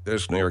 Yeah. New York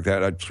this, New York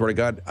that. I swear to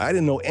God, I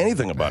didn't know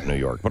anything about New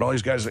York. But all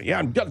these guys,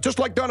 just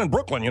like down in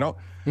Brooklyn, you know.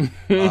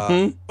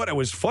 But it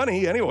was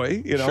funny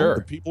anyway, you know. Sure.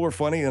 The people were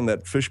funny, and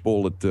that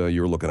fishbowl that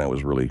you were looking at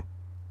was really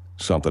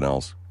something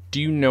else.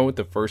 Do you know what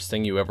the first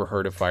thing you ever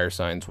heard of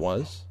Firesigns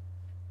was?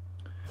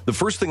 The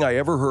first thing I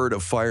ever heard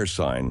of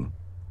Firesign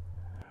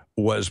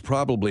was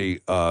probably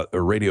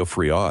Radio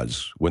Free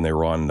Oz when they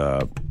were on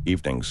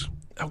evenings.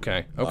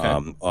 Okay.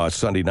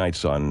 Sunday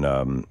nights on,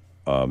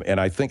 and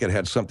I think it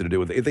had something to do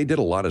with, they did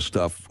a lot of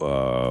stuff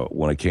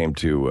when it came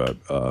to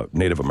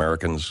Native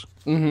Americans.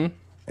 Mm-hmm.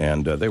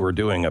 And they were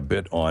doing a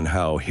bit on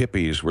how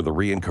hippies were the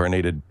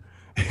reincarnated,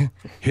 the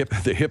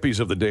hippies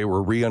of the day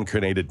were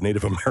reincarnated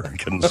Native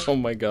Americans. Oh,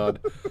 my God.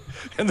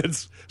 And then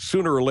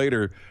sooner or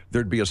later,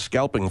 there'd be a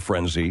scalping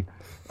frenzy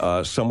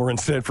somewhere in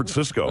San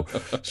Francisco.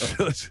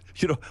 So,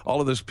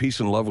 all of this peace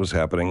and love was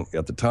happening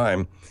at the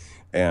time.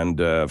 And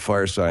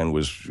Firesign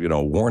was,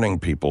 warning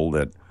people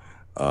that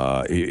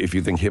if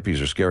you think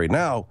hippies are scary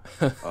now,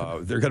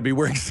 they're going to be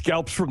wearing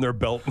scalps from their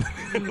belt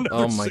in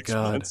another 6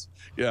 months.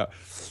 Yeah.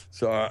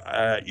 So,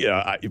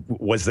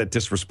 was that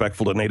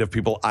disrespectful to Native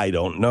people? I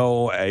don't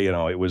know.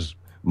 It was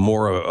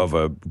more of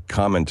a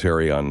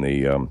commentary on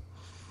the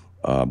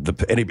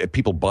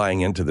people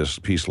buying into this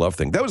peace love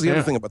thing. That was the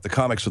other thing about the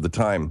comics of the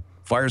time.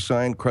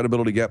 Firesign,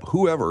 Credibility Gap,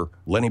 whoever,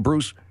 Lenny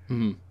Bruce,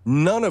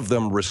 none of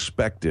them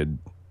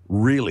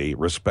really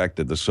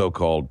respected the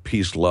so-called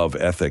peace love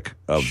ethic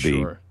of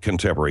the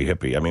contemporary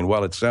hippie. I mean,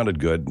 while it sounded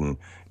good and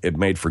it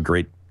made for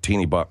great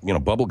teeny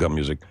bubblegum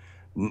music,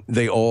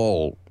 they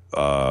all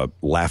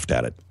laughed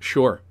at it.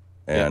 Sure.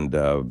 And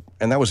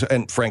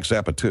and Frank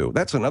Zappa too.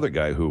 That's another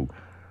guy who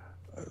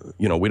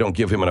we don't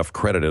give him enough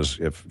credit as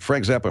if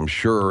Frank Zappa, I'm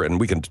sure, and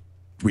we could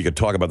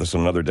talk about this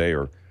another day,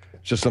 or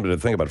just something to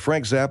think about.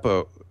 Frank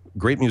Zappa,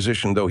 great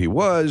musician though he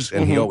was,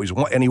 and he always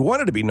he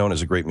wanted to be known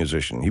as a great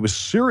musician. He was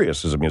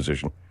serious as a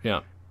musician. Yeah.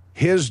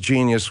 His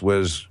genius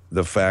was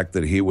the fact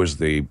that he was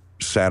the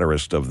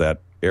satirist of that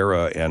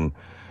era, and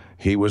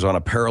he was on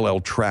a parallel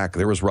track.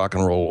 There was rock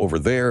and roll over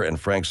there, and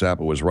Frank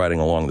Zappa was riding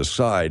along the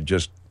side,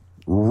 just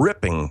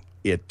ripping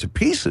it to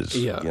pieces.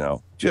 Yeah.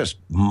 Just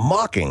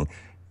mocking,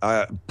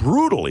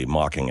 brutally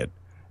mocking it,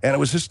 and it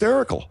was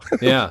hysterical.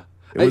 Yeah.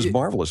 It was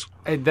marvelous.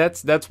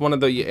 That's one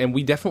of the, and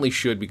we definitely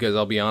should, because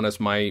I'll be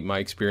honest, my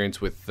experience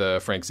with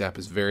Frank Zappa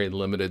is very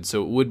limited,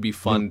 so it would be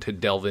fun to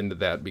delve into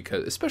that,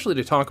 because especially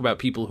to talk about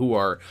people who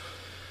are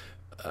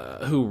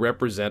who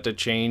represent a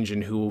change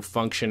and who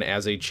function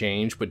as a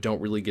change, but don't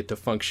really get to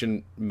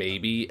function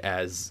maybe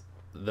as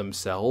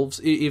themselves.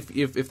 If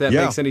that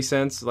makes any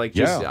sense, like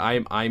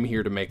I'm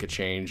here to make a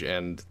change,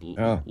 and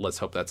let's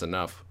hope that's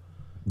enough.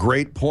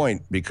 great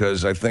point,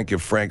 because I think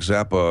if Frank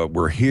Zappa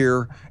were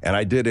here, and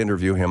I did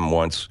interview him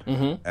once,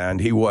 and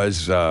he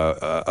was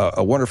a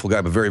wonderful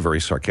guy, but very,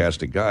 very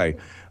sarcastic guy,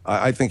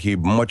 I think he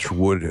much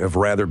would have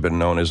rather been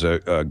known as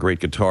a great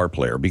guitar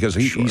player, because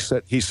he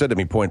said to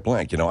me point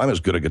blank, I'm as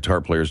good a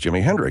guitar player as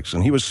Jimi Hendrix,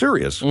 and he was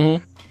serious.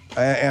 But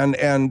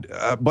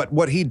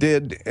what he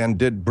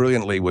did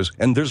brilliantly was,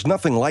 and there's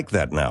nothing like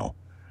that now.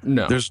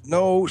 No. There's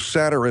no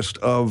satirist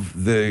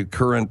of the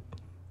current,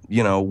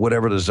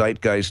 whatever the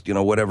zeitgeist,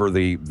 whatever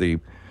the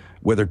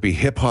whether it be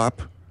hip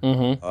hop,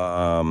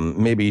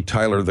 maybe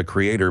Tyler the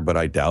Creator, but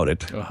I doubt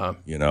it.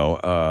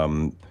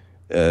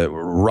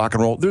 Rock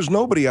and roll. There's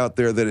nobody out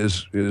there that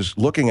is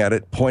looking at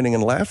it, pointing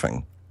and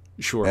laughing.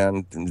 Sure.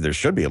 And there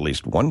should be at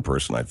least one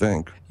person, I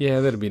think.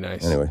 Yeah, that'd be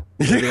nice. Anyway,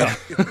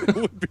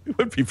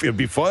 it'd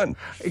be fun.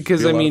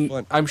 Because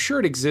I'm sure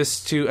it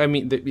exists too.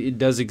 It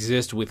does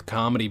exist with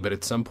comedy, but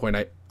at some point,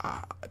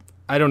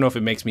 I don't know if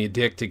it makes me a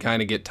dick to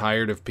kind of get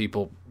tired of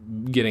people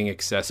getting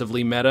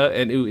excessively meta.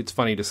 And it's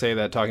funny to say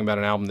that, talking about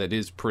an album that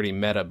is pretty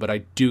meta, but I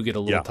do get a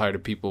little tired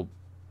of people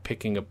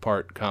picking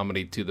apart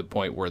comedy to the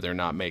point where they're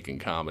not making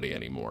comedy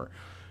anymore.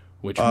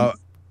 Which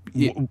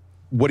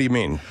what do you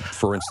mean,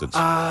 for instance?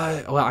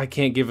 Well, I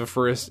can't give a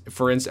for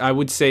instance. I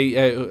would say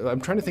I'm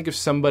trying to think of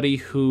somebody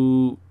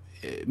who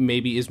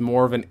maybe is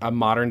more of a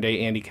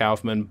modern-day Andy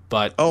Kaufman,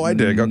 but... Oh, I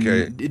dig,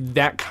 okay.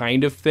 That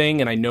kind of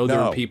thing, and I know there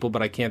are people,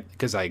 but I can't,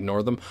 because I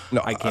ignore them.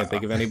 No, I can't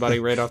think of anybody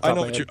right off the top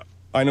of my head.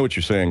 I know what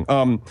you're saying.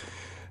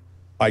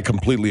 I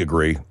completely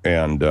agree,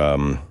 and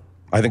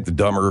I think the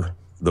dumber,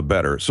 the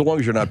better, so long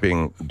as you're not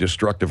being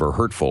destructive or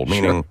hurtful,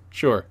 meaning...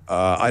 Sure.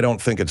 I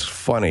don't think it's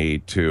funny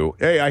to,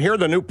 hey, I hear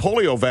the new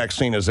polio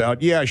vaccine is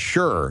out. Yeah,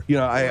 sure.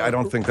 I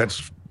don't think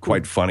that's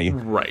quite funny.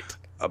 Right.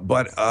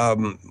 But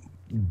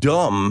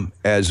dumb,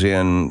 as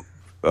in,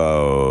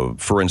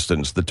 for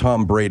instance, the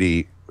Tom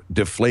Brady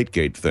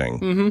Deflategate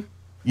thing.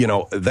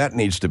 That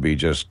needs to be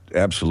just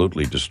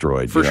absolutely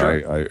destroyed. For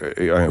sure.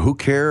 Who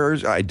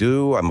cares? I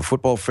do. I'm a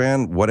football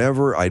fan.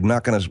 Whatever. I'm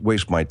not going to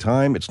waste my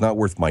time. It's not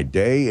worth my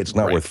day. It's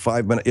not worth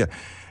 5 minutes. Yeah.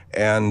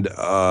 And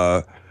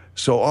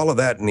so all of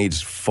that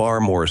needs far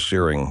more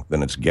searing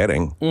than it's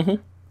getting.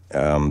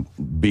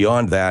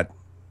 Beyond that,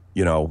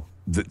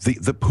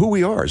 the who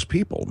we are as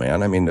people,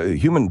 man. I mean, the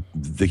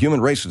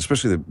human race,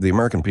 especially the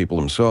American people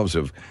themselves,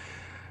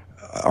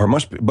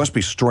 must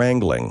be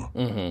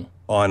strangling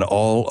on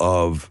all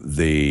of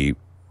the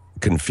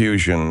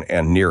confusion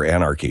and near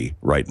anarchy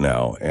right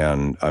now.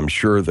 And I'm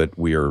sure that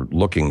we are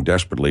looking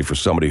desperately for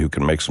somebody who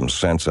can make some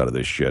sense out of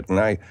this shit. And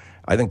I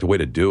think the way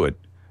to do it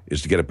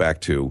is to get it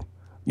back to,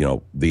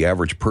 the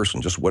average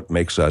person, just what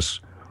makes us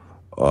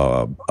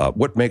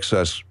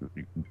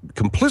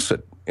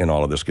complicit in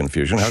all of this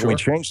confusion. How can we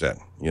change that?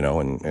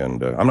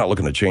 And I'm not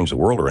looking to change the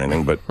world or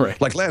anything, but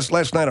like last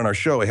night on our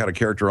show, I had a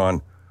character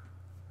on.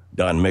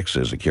 Don Mix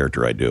is a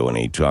character I do, and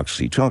he talks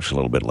a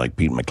little bit like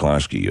Pete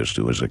McCloskey used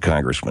to as a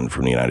congressman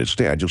from the United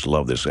States. I just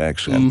love this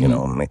accent,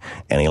 and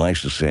he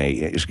likes to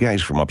say, this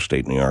guy's from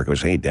upstate New York. He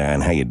goes, hey,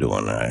 Don, how you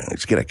doing?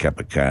 Let's get a cup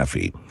of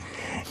coffee.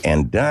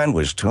 And Don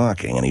was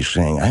talking, and he's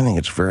saying, I think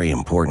it's very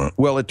important.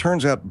 Well, it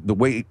turns out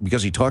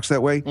because he talks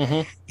that way,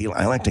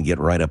 I like to get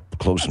right up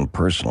close and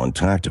personal and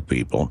talk to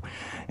people.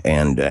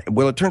 And,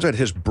 it turns out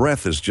his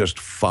breath is just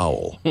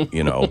foul,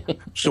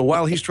 So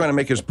while he's trying to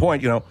make his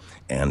point,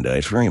 and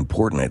it's very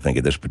important, I think,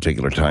 at this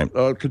particular time.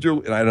 Could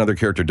you, and I had another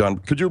character, Don,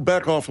 could you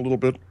back off a little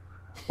bit?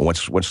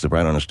 What's the, I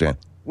don't understand.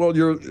 Well,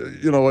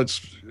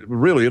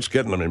 it's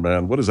getting to me,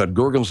 man. What is that,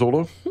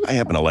 gorgonzola? I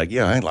happen to like,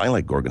 I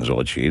like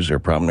gorgonzola cheese. Is there a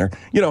problem there?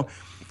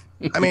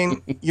 I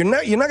mean, you're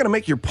not going to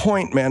make your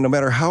point, man, no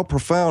matter how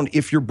profound,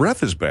 if your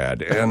breath is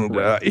bad. And,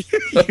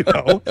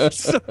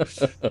 so,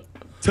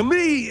 to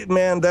me,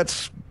 man,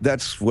 that's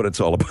what it's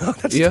all about.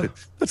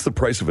 That's the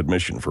price of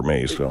admission for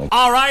me, so.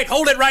 All right,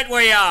 hold it right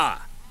where you are.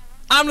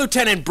 I'm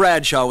Lieutenant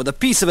Bradshaw with a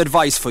piece of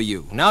advice for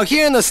you. Now,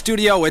 here in the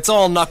studio, it's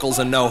all knuckles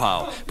and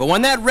know-how. But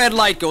when that red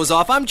light goes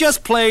off, I'm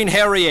just plain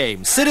Harry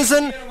Ames,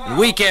 citizen and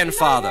weekend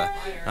father.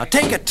 Now,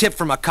 take a tip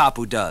from a cop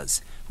who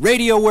does.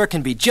 Radio work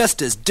can be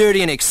just as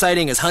dirty and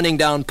exciting as hunting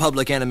down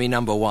public enemy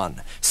number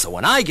one. So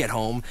when I get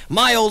home,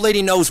 my old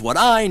lady knows what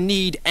I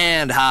need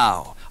and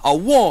how. A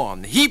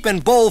warm, heaping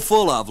bowl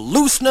full of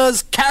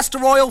looseners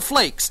castor oil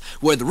flakes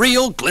with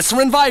real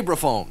glycerin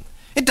vibraphone.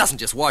 It doesn't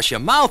just wash your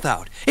mouth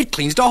out. It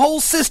cleans the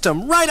whole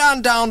system right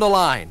on down the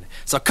line.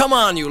 So come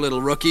on, you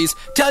little rookies.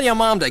 Tell your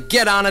mom to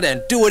get on it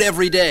and do it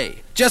every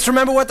day. Just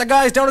remember what the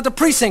guys down at the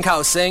precinct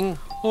house sing.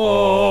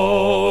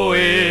 Oh,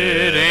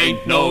 it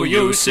ain't no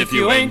use if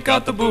you ain't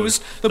got the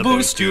boost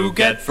you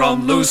get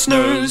from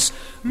looseners.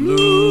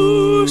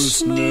 Looseners.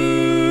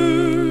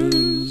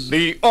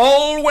 The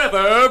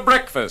all-weather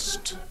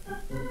breakfast.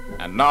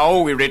 And now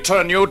we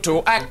return you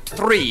to Act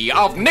 3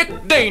 of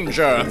Nick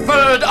Danger,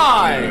 Third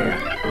Eye.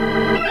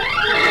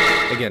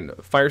 Again,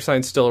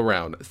 Firesign's still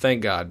around,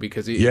 thank God,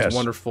 because it's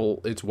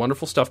wonderful. It's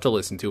wonderful stuff to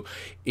listen to.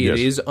 It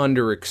is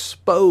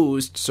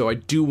underexposed, so I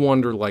do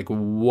wonder,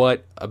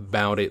 what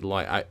about it?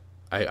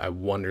 I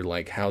wonder,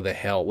 like, how the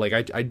hell,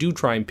 like, I do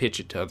try and pitch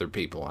it to other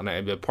people,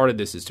 and part of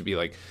this is to be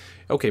like,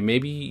 okay,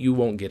 maybe you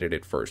won't get it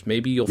at first.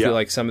 Maybe you'll feel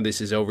like some of this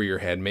is over your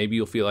head. Maybe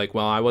you'll feel like,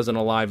 well, I wasn't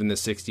alive in the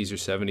 60s or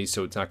 70s,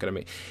 so it's not going to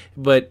make...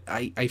 But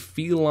I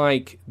feel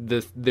like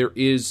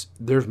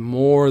there's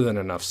more than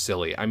enough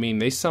silly. I mean,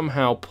 they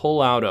somehow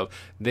pull out of...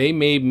 They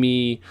made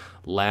me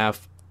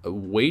laugh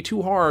way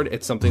too hard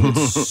at something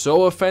that's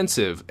so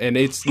offensive, and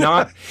it's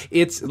not...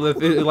 It's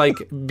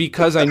like,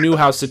 because I knew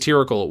how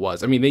satirical it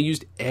was. I mean, they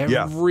used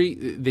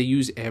every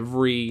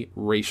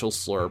racial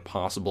slur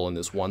possible in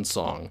this one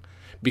song,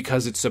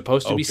 because it's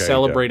supposed to be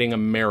celebrating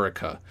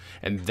America.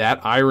 And that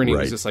irony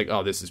was just like,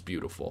 oh, this is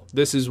beautiful.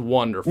 This is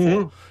wonderful.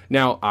 Mm-hmm.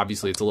 Now,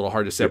 obviously, it's a little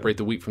hard to separate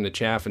the wheat from the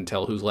chaff and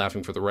tell who's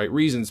laughing for the right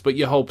reasons, but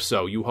you hope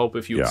so. You hope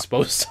if you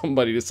expose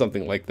somebody to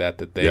something like that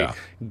they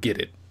get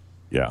it.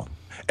 Yeah.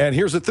 And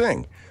here's the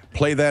thing.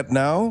 Play that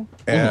now,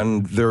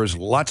 and there's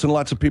lots and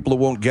lots of people that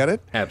won't get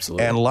it.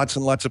 Absolutely. And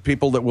lots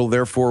people that will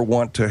therefore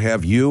want to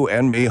have you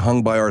and me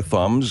hung by our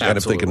thumbs. Absolutely. And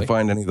if they can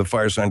find any of the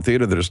Firesign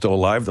Theater that are still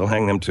alive, they'll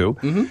hang them too.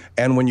 Mm-hmm.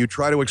 And when you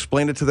try to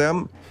explain it to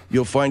them,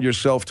 you'll find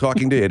yourself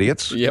talking to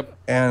idiots. Yep.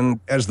 And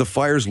as the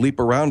fires leap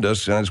around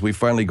us, and as we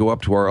finally go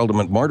up to our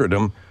ultimate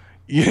martyrdom,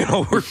 you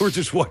know, we're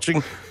just watching.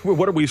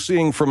 What are we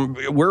seeing from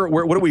what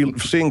are we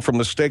seeing from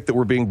the stake that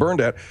we're being burned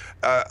at?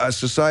 A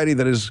society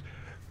that is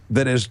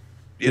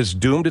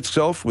doomed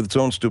itself with its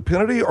own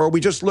stupidity, or are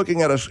we just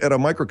looking at a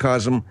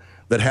microcosm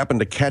that happened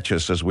to catch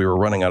us as we were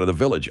running out of the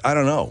village? I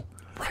don't know.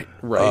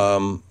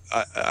 Right.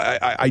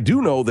 I do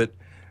know that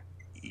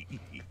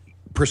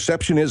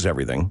perception is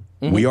everything.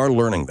 Mm-hmm. We are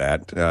learning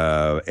that.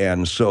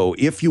 And so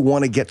if you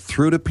want to get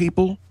through to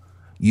people,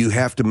 you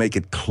have to make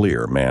it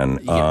clear, man.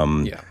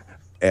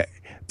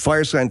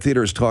 Firesign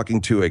Theater is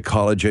talking to a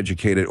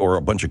college-educated or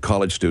a bunch of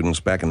college students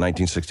back in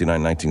 1969,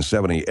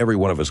 1970. Every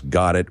one of us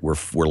got it. We're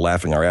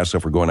laughing our ass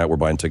off. We're going out. We're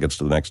buying tickets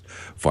to the next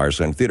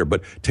Firesign Theater.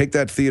 But take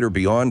that theater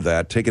beyond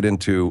that. Take it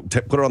put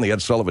it on the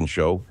Ed Sullivan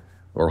Show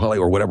or Holly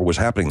or whatever was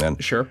happening then.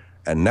 Sure.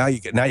 And now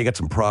you get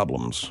some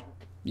problems.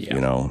 Yeah.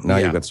 You know, now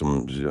you've got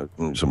some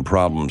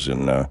problems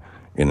in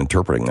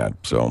interpreting that.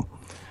 So,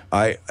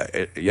 good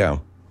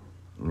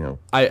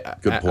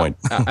point.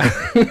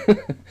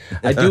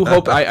 I do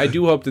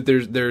hope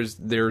that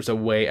there's a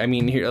way. I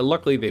mean, here,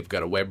 luckily they've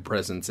got a web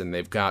presence and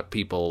they've got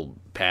people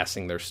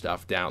passing their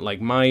stuff down.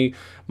 Like my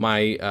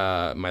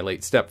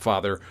late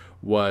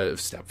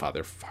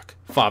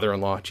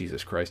father-in-law,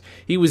 Jesus Christ.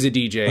 He was a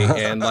DJ,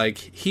 and like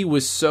he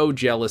was so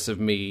jealous of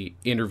me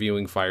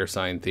interviewing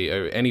Firesign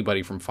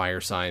anybody from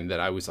Firesign that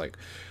I was like,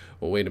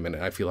 well, wait a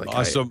minute. I feel like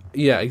awesome.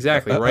 Yeah,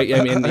 exactly. Right.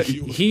 I mean,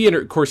 he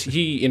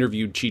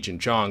interviewed Cheech and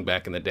Chong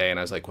back in the day, and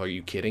I was like, "Well, are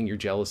you kidding? You're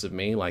jealous of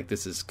me? Like,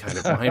 this is kind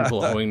of mind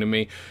blowing to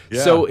me."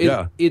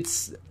 There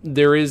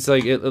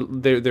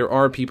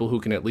are people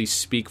who can at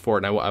least speak for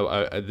it, and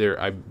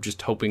I'm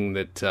just hoping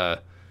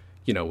that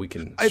we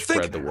can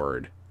spread the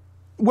word.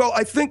 Well,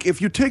 I think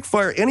if you take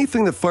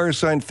anything that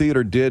Firesign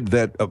Theater did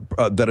that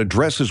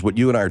addresses what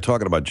you and I are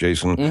talking about,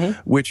 Jason,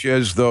 which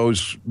is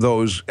those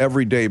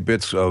everyday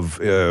bits of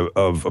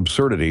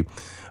absurdity,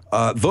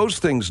 those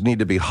things need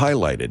to be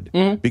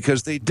highlighted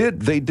because they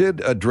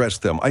did address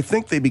them. I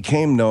think they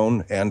became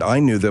known, and I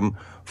knew them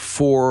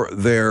for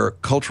their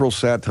cultural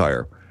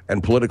satire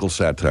and political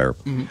satire.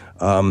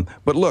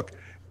 But look,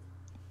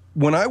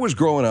 when I was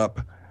growing up,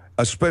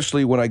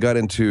 especially when I got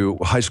into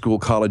high school,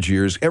 college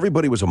years,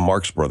 everybody was a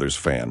Marx Brothers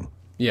fan.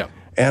 Yeah.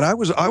 And I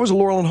was a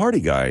Laurel and Hardy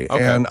guy.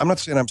 Okay. And I'm not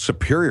saying I'm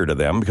superior to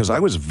them because I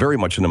was very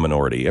much in the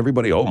minority.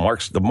 Everybody,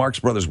 the Marx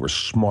Brothers were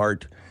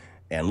smart.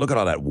 And look at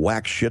all that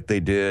whack shit they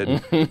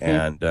did.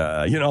 And,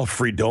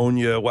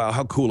 Fredonia, wow,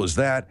 how cool is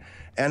that?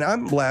 And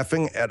I'm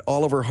laughing at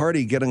Oliver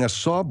Hardy getting a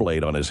saw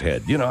blade on his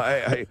head. You know,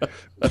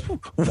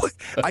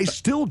 I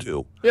still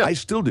do. Yeah. I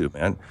still do,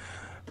 man.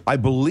 I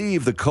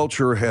believe the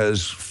culture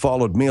has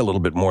followed me a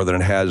little bit more than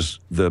it has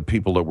the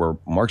people that were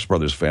Marx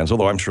Brothers fans,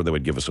 although I'm sure they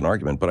would give us an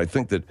argument. But I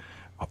think that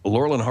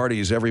Laurel and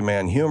Hardy's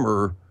everyman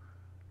humor,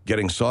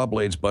 getting saw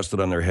blades busted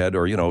on their head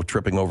or,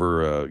 tripping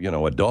over,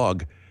 a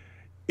dog,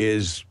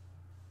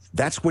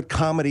 that's what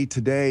comedy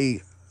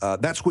today,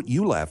 that's what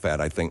you laugh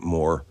at, I think,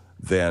 more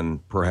than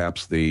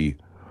perhaps the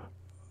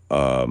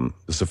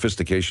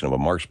sophistication of a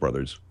Marx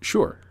Brothers.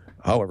 Sure.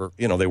 However,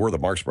 they were the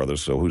Marx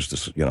Brothers, so who's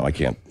to, I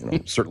can't,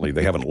 certainly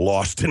they haven't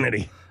lost in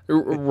any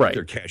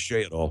their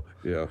cachet at all.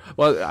 Yeah.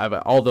 Well,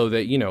 although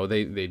they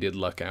did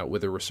luck out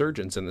with a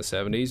resurgence in the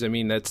 70s. I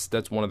mean,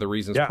 that's one of the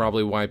reasons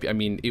probably why. I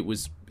mean, it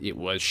was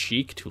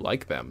chic to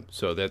like them,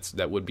 so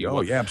that would be. Oh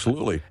yeah,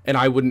 absolutely. And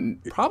I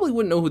probably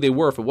wouldn't know who they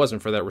were if it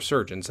wasn't for that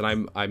resurgence.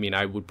 And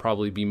I would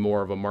probably be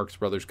more of a Marx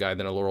Brothers guy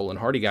than a Laurel and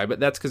Hardy guy, but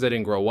that's because I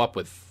didn't grow up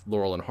with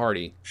Laurel and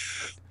Hardy.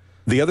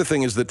 The other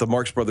thing is that the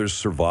Marx Brothers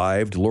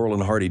survived. Laurel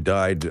and Hardy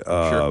died.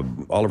 Sure.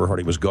 Oliver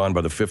Hardy was gone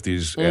by the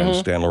 50s, and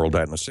Stan Laurel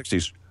died in the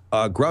 60s.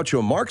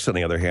 Groucho Marx, on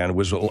the other hand,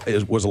 was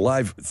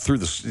alive through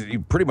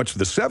pretty much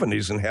the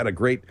 70s and had a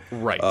great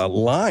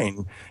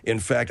line. In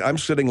fact, I'm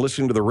sitting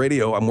listening to the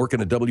radio. I'm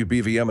working at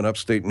WBVM in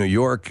upstate New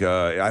York.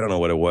 I don't know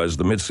what it was,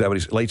 the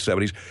mid-70s, late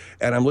 70s.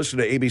 And I'm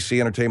listening to ABC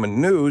Entertainment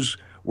News,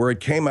 where it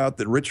came out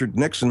that Richard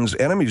Nixon's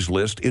enemies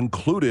list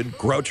included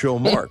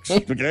Groucho Marx.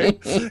 Okay?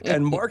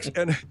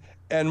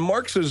 And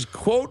Marx's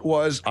quote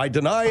was, "I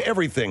deny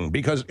everything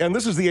because," and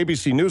this is the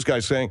ABC News guy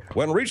saying,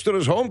 "When reached at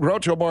his home,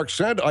 Groucho Marx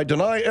said, 'I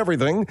deny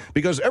everything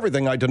because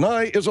everything I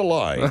deny is a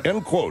lie.'"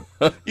 End quote.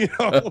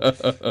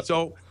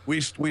 So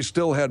we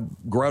still had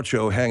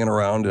Groucho hanging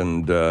around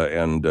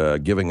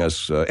and giving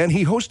us, and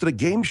he hosted a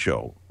game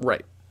show.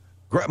 Right.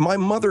 My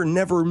mother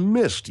never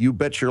missed You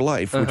Bet Your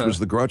Life, which was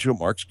the Groucho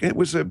Marx. It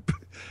was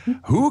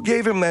who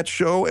gave him that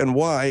show and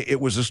why?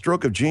 It was a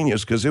stroke of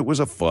genius because it was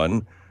a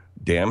fun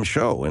damn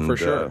show. And, for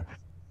sure.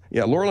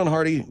 Yeah, Laurel and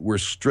Hardy were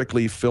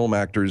strictly film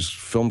actors,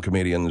 film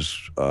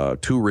comedians,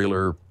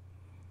 two-reeler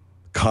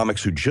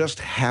comics who just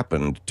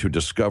happened to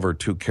discover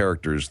two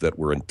characters that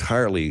were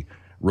entirely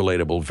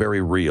relatable,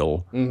 very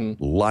real,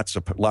 lots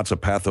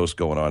of pathos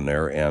going on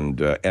there,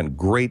 and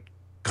great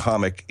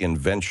comic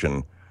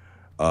invention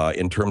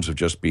in terms of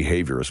just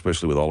behavior,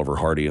 especially with Oliver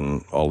Hardy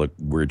and all the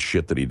weird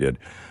shit that he did.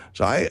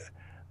 So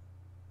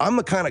I'm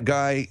the kind of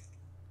guy,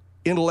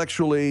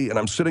 intellectually, and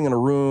I'm sitting in a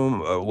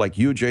room like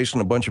you,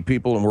 Jason, a bunch of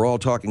people, and we're all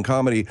talking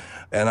comedy,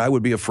 and I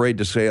would be afraid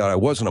to say I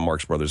wasn't a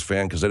Marx Brothers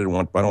fan because I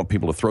don't want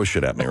people to throw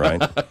shit at me,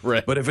 right?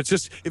 Right. But if it's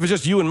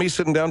just you and me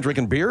sitting down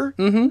drinking beer,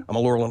 I'm a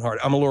Laurel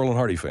and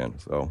Hardy fan.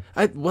 So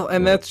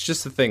that's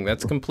just the thing.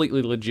 That's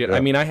completely legit. Yeah.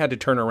 I mean, I had to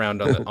turn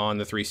around on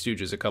the Three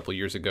Stooges a couple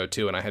years ago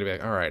too, and I had to be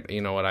like, all right,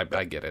 you know what?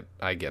 I get it.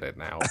 I get it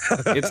now.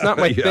 It's not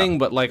my thing,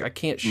 but like I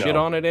can't shit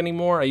on it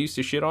anymore. I used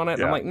to shit on it.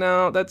 And I'm like,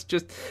 no, that's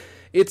just.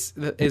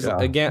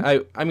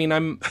 Again, I mean,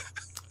 I'm,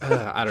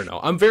 I don't know.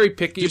 I'm very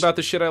picky about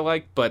the shit I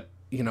like, but,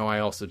 you know,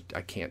 I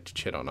can't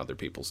shit on other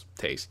people's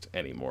taste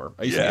anymore.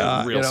 I used to be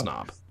a real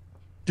snob.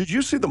 Did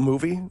you see the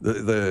movie,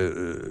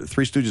 the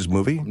Three Stooges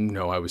movie?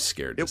 No, I was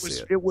scared to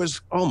see it. It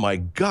was, oh my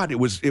God, it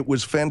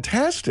was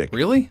fantastic.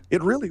 Really?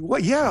 It really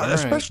was, yeah. Right.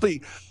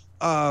 Especially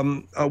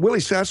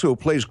Willie Sasso, who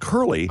plays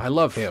Curly. I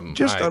love him.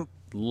 I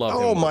love him.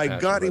 Oh my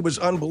God, he was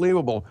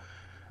unbelievable.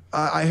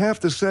 I have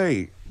to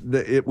say,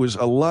 it was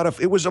a lot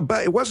of. It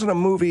wasn't a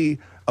movie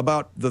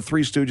about the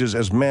Three Stooges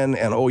as men,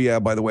 and oh yeah,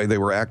 by the way, they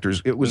were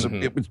actors. It was.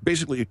 It was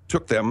basically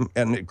took them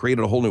and it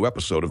created a whole new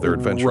episode of their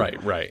adventure.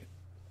 Right.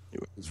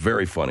 It was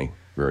very funny.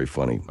 Very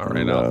funny. All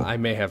right, I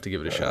may have to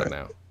give it a shot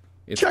now.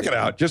 Check it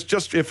out.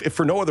 Just if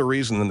for no other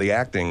reason than the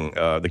acting,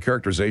 the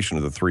characterization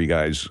of the three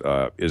guys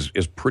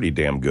is pretty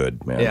damn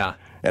good, man. Yeah.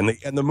 And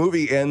the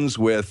movie ends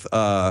with.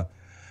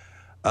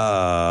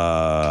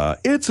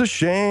 It's a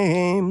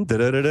shame. You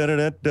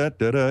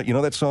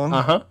know that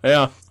song?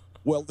 Yeah.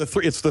 Well,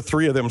 it's the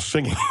three of them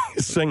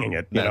singing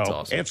it. That's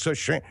awesome. It's a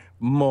shame.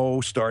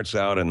 Mo starts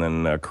out and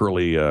then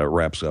Curly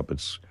wraps up.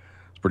 It's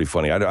pretty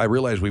funny. I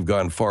realize we've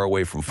gone far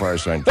away from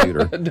Firesign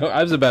Theater. No,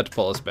 I was about to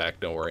pull us back.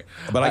 Don't worry.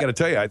 But I got to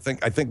tell you, I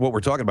think what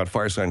we're talking about,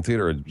 Firesign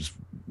Theater, is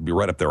be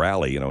right up their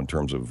alley. In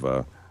terms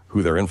of.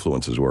 Who their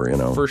influences were,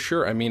 For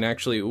sure. I mean,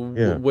 actually,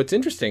 what's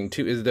interesting,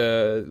 too, is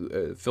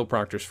the Phil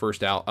Proctor's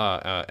first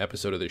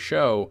episode of the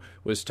show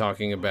was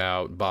talking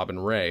about Bob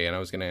and Ray, and I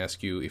was going to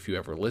ask you if you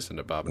ever listened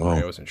to Bob and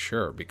Ray. I wasn't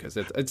sure, because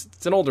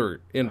it's an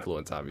older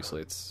influence,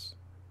 obviously.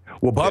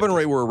 Well, Bob and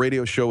Ray were a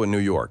radio show in New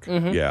York,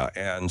 yeah,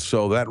 and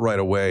so that right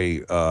away,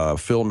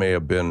 Phil may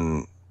have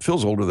been...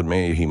 Phil's older than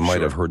me. He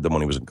might have heard them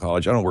when he was in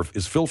college. I don't know,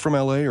 is Phil from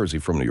L.A. or is he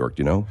from New York,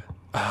 do you know?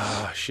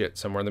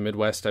 Somewhere in the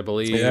Midwest, I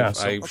believe. Yeah,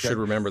 should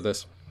remember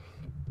this.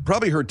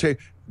 Probably heard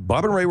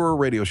Bob and Ray were a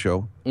radio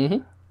show.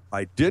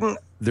 I didn't.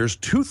 There's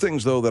two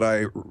things, though, that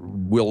I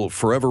will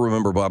forever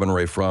remember Bob and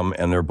Ray from,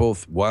 and they're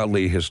both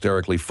wildly,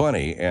 hysterically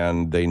funny,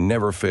 and they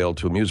never failed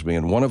to amuse me.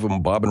 And one of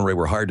them, Bob and Ray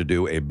were hired to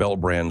do a Bell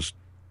Brand's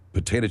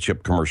potato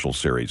chip commercial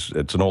series.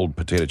 It's an old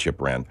potato chip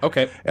brand.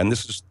 Okay. And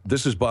this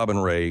is Bob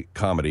and Ray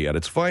comedy at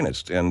its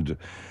finest. And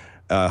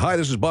hi,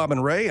 this is Bob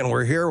and Ray, and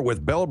we're here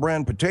with Bell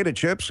Brand potato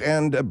chips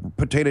and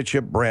Potato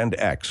Chip Brand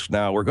X.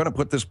 Now, we're going to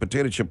put this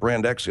Potato Chip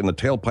Brand X in the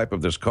tailpipe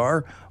of this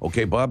car.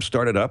 Okay, Bob,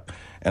 start it up.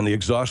 And the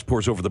exhaust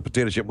pours over the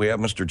potato chip. We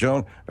have Mr.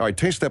 Jones. All right,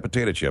 taste that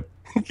potato chip.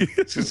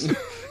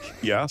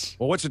 Yes.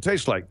 Well, what's it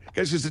taste like?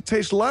 Guy says, it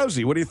tastes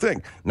lousy. What do you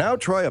think? Now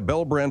try a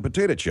Bell Brand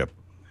potato chip.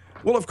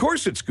 Well, of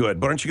course it's good,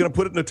 but aren't you going to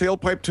put it in the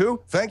tailpipe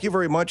too? Thank you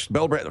very much,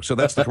 Bell Brand. So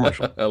that's the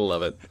commercial. I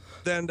love it.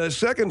 Then the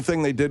second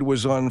thing they did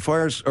was on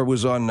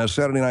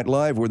Saturday Night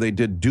Live, where they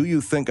did "Do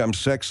You Think I'm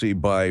Sexy"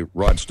 by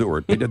Rod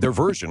Stewart. They did their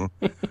version,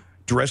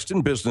 dressed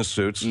in business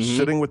suits,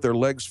 sitting with their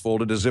legs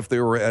folded as if they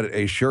were at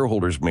a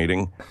shareholders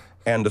meeting,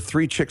 and the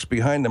three chicks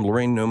behind them,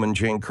 Lorraine Newman,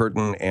 Jane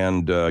Curtin,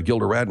 and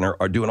Gilda Radner,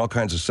 are doing all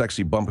kinds of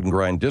sexy bump and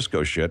grind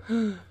disco shit.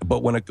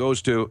 But when it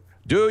goes to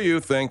 "Do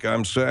you think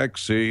I'm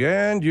sexy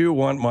and you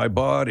want my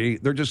body?"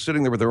 they're just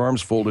sitting there with their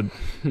arms folded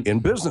in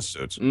business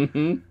suits.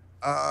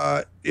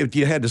 If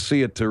you had to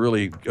see it to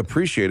really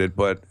appreciate it,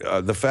 but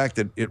the fact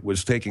that it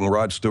was taking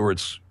Rod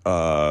Stewart's,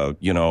 I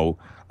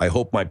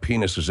hope my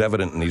penis is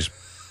evident in these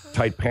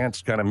tight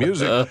pants kind of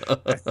music.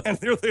 And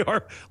there they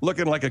are,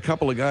 looking like a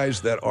couple of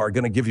guys that are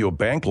going to give you a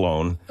bank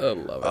loan. I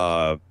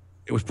love it.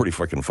 It was pretty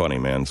freaking funny,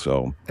 man.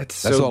 So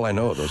that's all I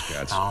know of those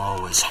cats. I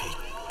always hate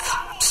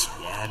cops.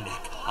 Yeah, Nick,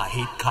 I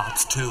hate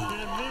cops too.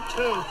 Yeah, me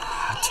too.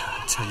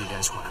 I'll tell you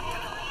guys what I'm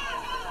gonna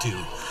do.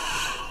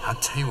 I'll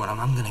tell you what,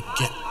 I'm gonna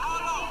get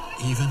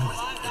even with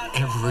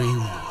every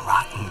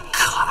rotten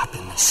cop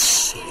in this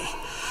city.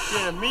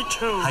 Yeah, me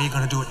too. How you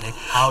gonna do it, Nick?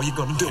 How you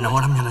gonna do it? You know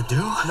what I'm gonna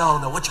do? No,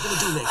 what you gonna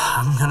do, Nick?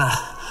 I'm gonna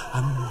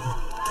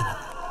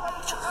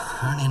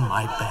turn in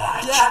my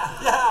badge. Yeah.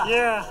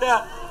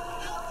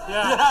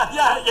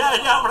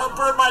 I'm gonna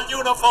burn my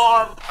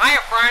uniform.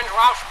 Hiya, friends.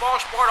 Ralph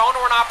Sport,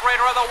 owner and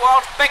operator of the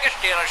world's biggest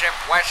dealership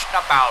west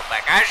of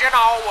Baalbek. As you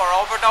know, we're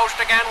overdosed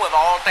again with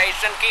all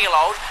tastes and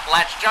kilos.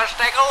 Let's just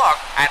take a look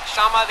at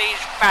some of these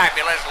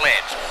fabulous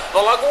lids.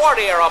 The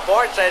LaGuardia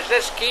report says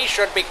this key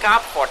should be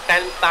copped for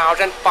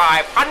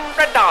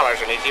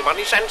 $10,500 in easy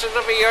money sentences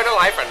of a year to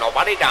life and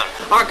nobody down.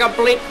 Our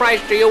complete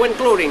price to you,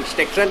 including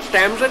sticks and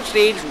stems and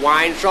seeds,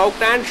 wine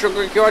soaked and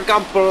sugar cured,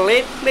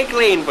 completely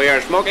clean for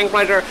your smoking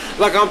pleasure.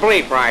 The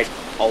complete price.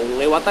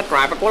 Only what the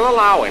traffic will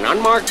allow in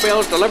unmarked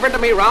bills delivered to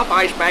me, Ralph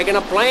Ice Bag, in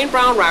a plain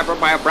brown wrapper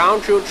by a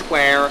brown chute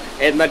square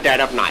in the dead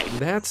of night.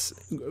 That's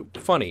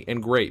funny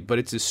and great, but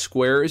it's as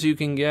square as you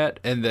can get,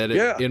 and that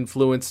it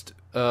influenced,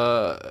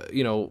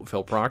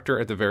 Phil Proctor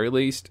at the very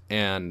least,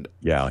 and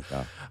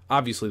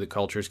obviously the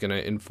culture is going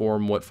to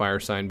inform what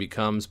Firesign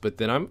becomes. But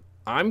then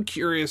I'm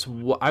curious.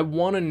 I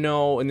want to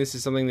know, and this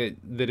is something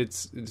that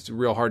it's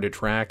real hard to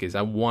track. Is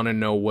I want to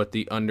know what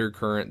the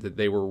undercurrent that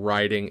they were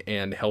writing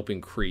and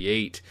helping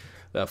create.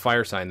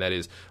 Firesign, that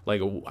is,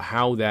 like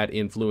how that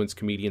influenced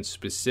comedians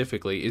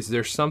specifically. Is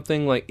there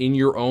something like in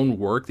your own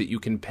work that you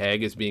can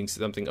peg as being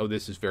something,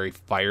 this is very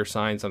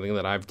Firesign, something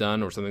that I've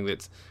done, or something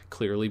that's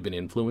clearly been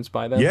influenced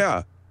by them?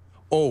 Yeah.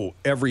 Oh,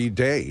 every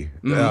day.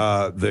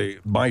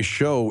 My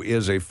show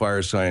is a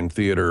Firesign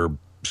theater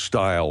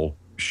style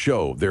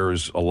show.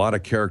 There's a lot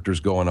of characters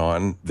going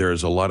on.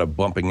 There's a lot of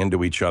bumping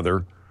into each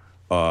other.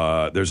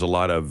 There's a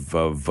lot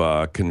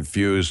of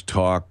confused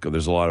talk.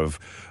 There's a lot of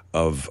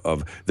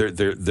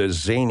the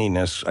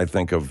zaniness, I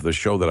think, of the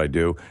show that I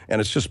do, and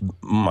it's just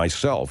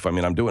myself. I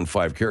mean, I'm doing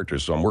 5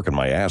 characters, so I'm working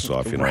my ass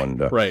off,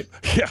 Right.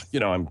 Yeah,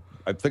 I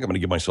think I'm going to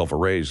give myself a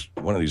raise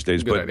one of these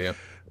days. Good idea.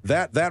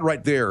 That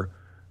right there,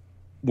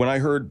 when I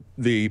heard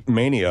the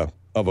mania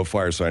of a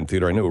Firesign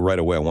theater, I knew right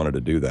away I wanted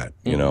to do that.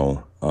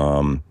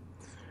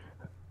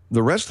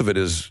 The rest of it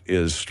is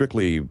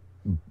strictly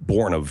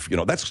born of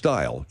that's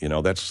style.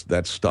 That's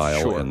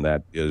style, Sure. and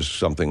that is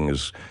something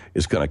is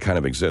going to kind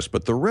of exist.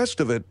 But the rest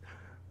of it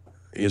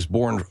is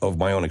born of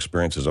my own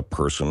experience as a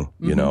person.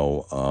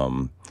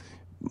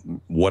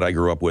 What I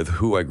grew up with,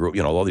 who I grew.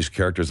 All these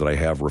characters that I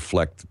have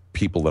reflect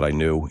people that I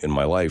knew in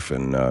my life,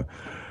 and But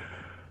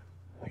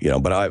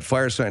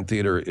Firesign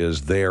Theater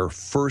is there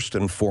first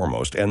and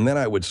foremost, and then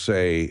I would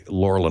say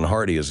Laurel and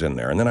Hardy is in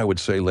there, and then I would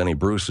say Lenny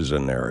Bruce is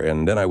in there,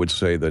 and then I would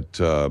say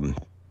that.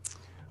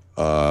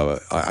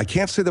 I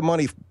can't say that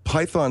Monty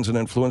Python's an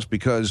influence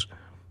because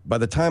by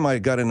the time I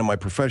got into my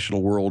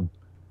professional world,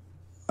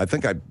 I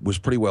think I was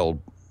pretty well.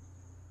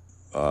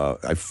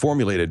 I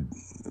formulated,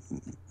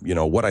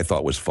 what I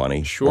thought was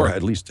funny, sure, or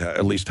at least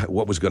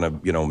what was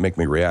going to, make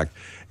me react.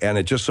 And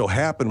it just so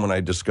happened when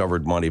I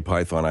discovered Monty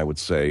Python, I would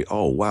say,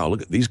 "Oh wow,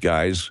 look at these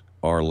guys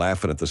are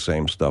laughing at the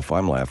same stuff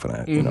I'm laughing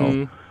at."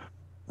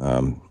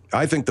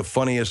 I think the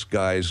funniest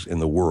guys in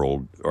the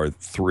world are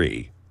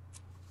 3.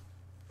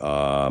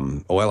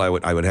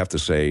 I would have to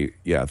say,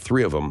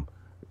 3 of them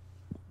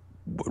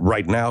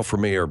right now for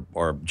me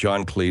are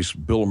John Cleese,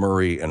 Bill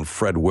Murray, and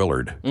Fred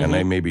Willard. And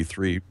they may be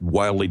 3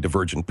 wildly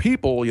divergent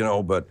people,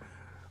 but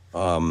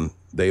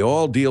they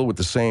all deal with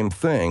the same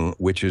thing,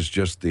 which is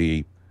just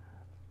the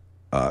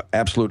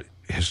absolute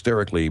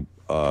hysterically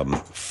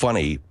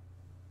funny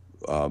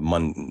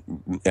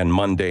and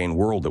mundane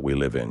world that we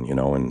live in,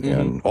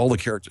 and all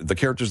the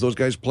characters those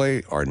guys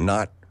play are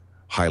not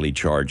highly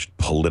charged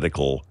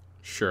political.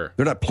 Sure.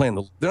 They're not playing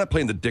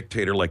the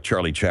dictator like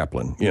Charlie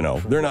Chaplin.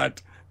 They're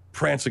not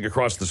prancing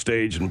across the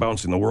stage and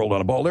bouncing the world on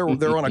a ball.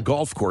 They're on a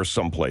golf course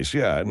someplace.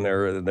 Yeah, and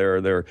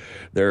they're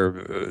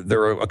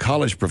a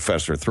college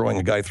professor throwing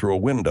a guy through a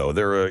window.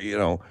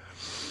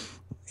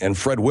 And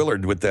Fred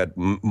Willard with that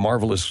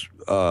marvelous.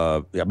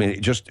 All you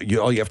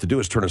have to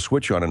do is turn a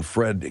switch on, and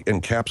Fred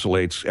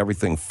encapsulates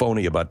everything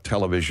phony about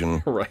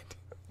television. Right.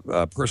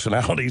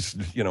 Personalities,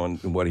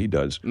 and what he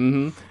does.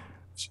 Mm-hmm.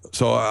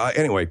 So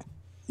anyway.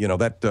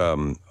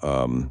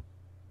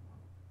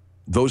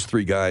 Those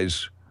 3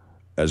 guys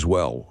as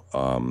well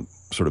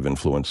sort of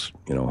influence,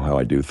 how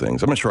I do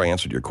things. I'm not sure I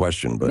answered your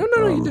question, but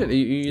no, you did.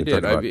 You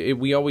did.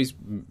 We always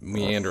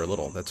meander a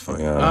little. That's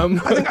fine. Yeah.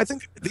 I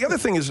think the other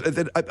thing is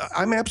that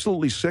I'm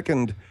absolutely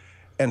sickened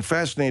and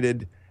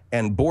fascinated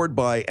and bored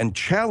by and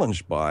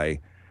challenged by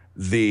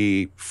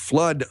the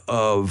flood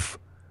of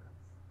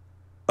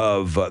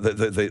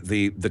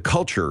the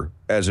culture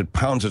as it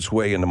pounds its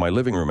way into my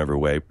living room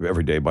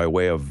every day by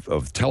way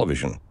of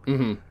television.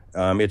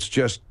 Mm-hmm. It's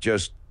just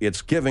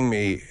it's giving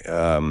me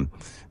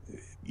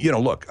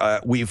look,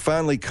 we've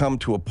finally come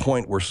to a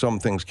point where some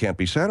things can't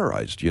be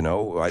satirized.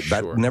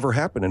 That never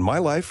happened in my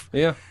life.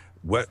 Yeah.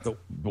 The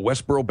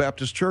Westboro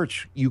Baptist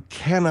Church, you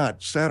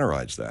cannot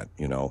satirize that,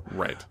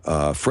 Right.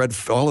 Fred,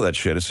 all of that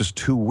shit, it's just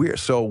too weird.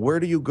 So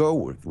where do you go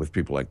with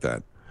people like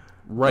that?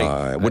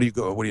 Right. What do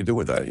you do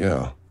with that?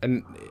 Yeah.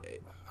 And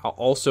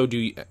also,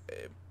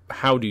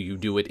 how do you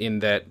do it in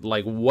that,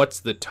 like, what's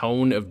the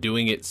tone of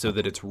doing it so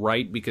that it's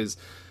right? Because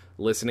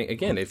listening,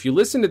 again, if you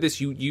listen to this,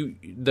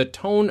 the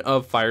tone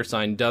of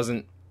Firesign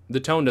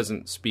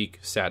doesn't speak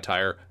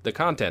satire. The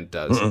content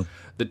does. Mm-mm.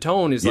 The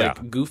tone is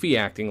like goofy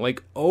acting,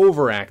 like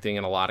overacting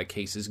in a lot of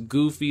cases.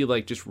 Goofy,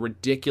 like just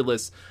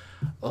ridiculous,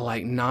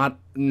 like not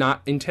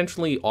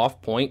intentionally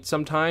off point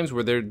sometimes,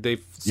 where they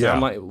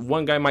sound like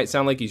one guy might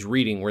sound like he's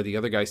reading, where the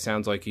other guy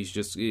sounds like he's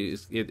just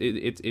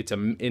it's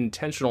an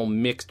intentional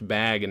mixed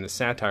bag, and the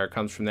satire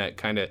comes from that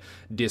kind of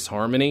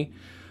disharmony.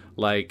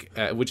 Like,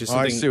 which is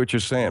something. I see what you're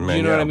saying, man.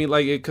 You know what I mean?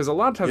 Like, because a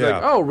lot of times,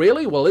 like, oh,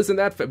 really? Well, isn't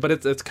that? But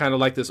it's kind of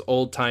like this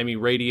old timey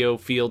radio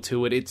feel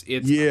to it. It's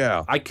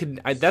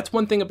that's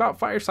one thing about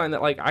Firesign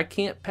that, like, I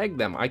can't peg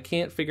them. I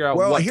can't figure out.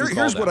 Well, what here's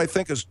them. what I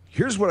think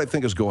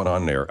is going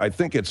on there. I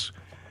think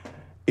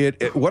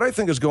what I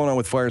think is going on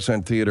with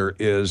Firesign Theater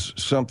is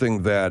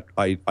something that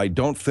I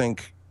don't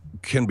think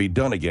can be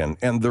done again,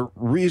 and the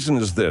reason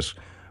is this: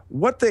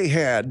 what they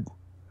had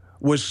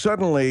was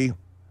suddenly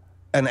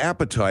an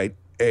appetite.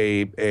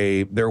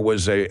 There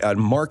was a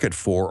market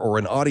for, or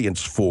an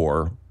audience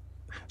for,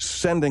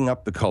 sending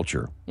up the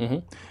culture,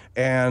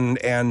 and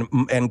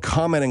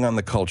commenting on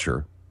the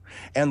culture.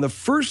 And the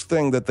first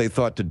thing that they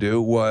thought to do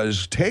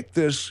was take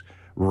this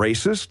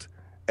racist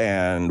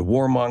and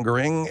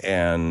warmongering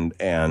and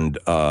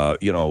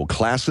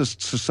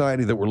classist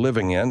society that we're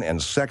living in,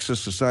 and sexist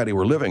society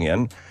we're living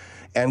in,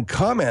 and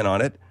comment on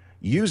it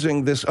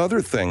using this other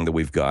thing that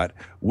we've got,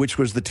 which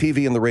was the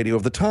TV and the radio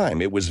of the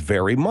time. It was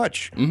very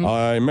much,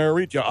 I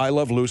married you, I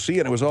love Lucy,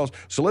 and it was all,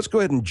 so let's go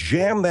ahead and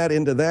jam that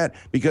into that,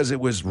 because it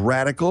was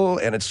radical,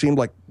 and it seemed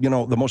like,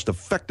 the most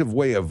effective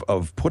way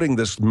of putting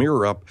this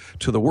mirror up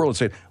to the world and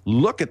saying,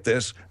 look at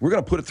this, we're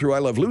going to put it through I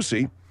Love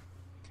Lucy.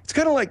 It's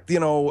kind of like,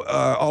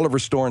 Oliver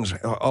Stone's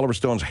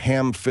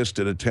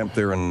ham-fisted attempt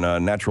there in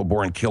Natural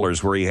Born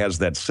Killers, where he has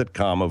that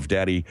sitcom of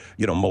daddy,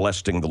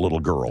 molesting the little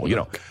girl.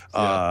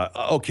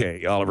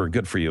 Okay, Oliver,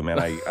 good for you, man.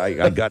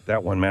 I got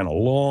that one, man, a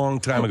long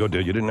time ago,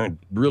 dude. You didn't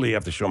really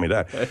have to show me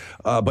that.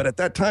 But at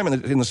that time,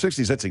 in the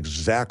 60s, that's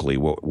exactly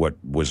what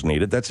was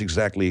needed. That's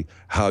exactly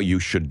how you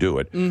should do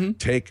it. Mm-hmm.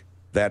 Take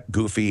that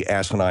goofy,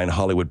 asinine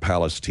Hollywood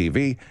Palace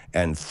TV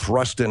and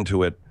thrust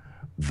into it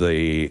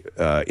the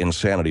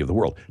insanity of the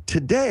world.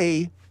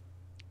 Today,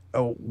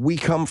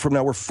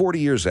 we're 40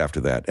 years after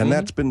that, and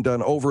that's been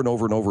done over and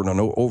over and over and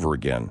over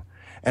again.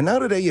 And now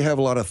today you have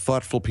a lot of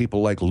thoughtful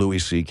people like Louis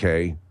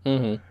C.K.,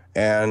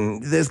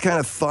 and there's kind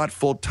of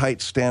thoughtful,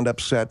 tight stand-up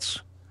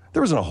sets.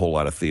 There isn't a whole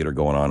lot of theater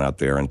going on out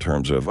there in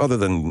terms of, other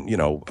than,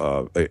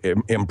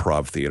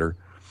 improv theater.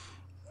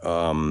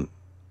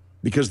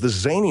 Because the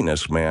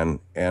zaniness, man,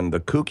 and the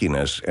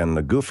kookiness and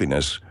the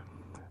goofiness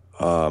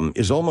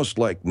is almost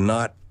like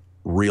not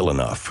real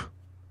enough.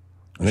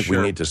 I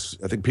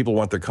think people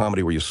want their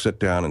comedy where you sit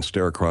down and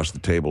stare across the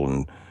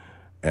table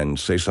and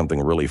say something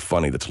really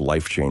funny that's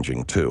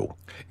life-changing too.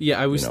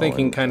 Yeah, I was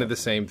thinking kind of the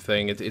same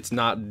thing. It's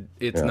not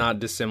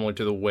dissimilar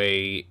to the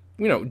way,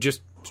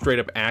 just straight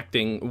up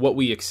acting, what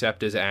we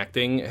accept as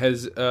acting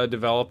has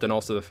developed, and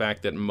also the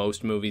fact that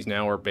most movies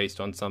now are based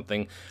on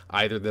something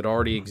either that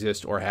already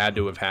exists or had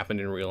to have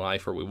happened in real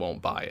life, or we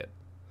won't buy it.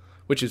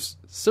 Which is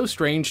so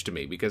strange to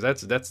me, because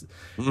that's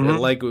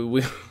like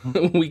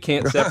we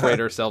can't separate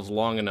ourselves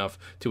long enough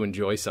to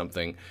enjoy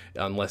something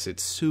unless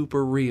it's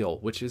super real,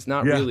 which is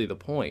not really the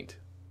point.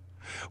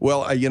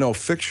 Well,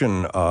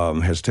 fiction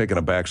has taken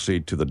a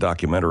backseat to the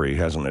documentary,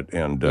 hasn't it?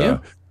 And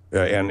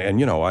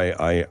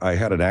I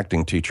had an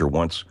acting teacher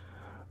once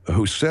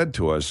who said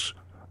to us,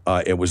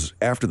 it was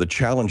after the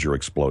Challenger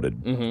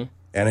exploded.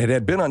 And it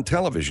had been on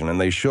television, and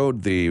they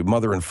showed the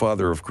mother and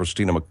father of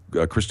Christine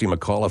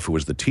McAuliffe, who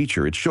was the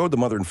teacher. It showed the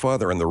mother and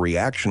father and the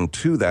reaction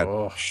to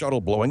that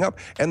shuttle blowing up.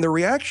 And the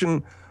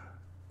reaction,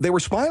 they were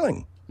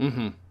smiling.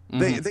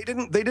 They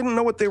didn't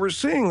know what they were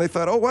seeing. They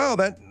thought, oh, wow,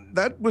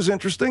 that was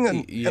interesting,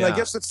 and I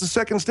guess that's the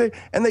second stage.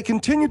 And they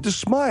continued to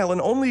smile, and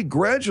only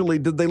gradually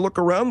did they look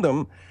around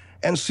them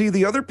and see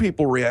the other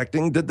people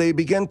reacting. Did they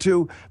begin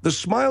to, the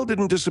smile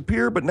didn't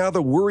disappear, but now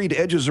the worried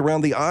edges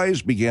around the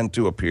eyes began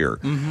to appear.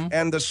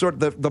 And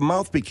the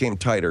mouth became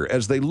tighter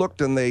as they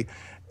looked, and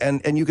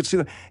you could see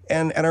them.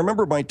 And I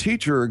remember my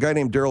teacher, a guy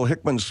named Daryl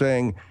Hickman,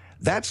 saying,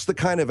 that's the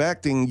kind of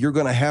acting you're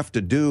going to have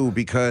to do,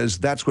 because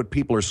that's what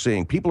people are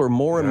seeing. People are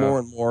more and more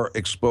and more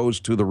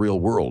exposed to the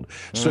real world.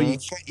 So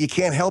you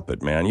can't help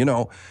it, man.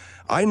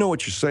 I know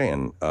what you're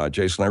saying,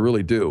 Jason, I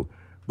really do.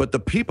 But the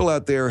people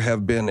out there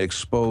have been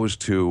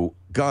exposed to,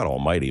 God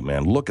almighty,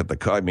 man, look at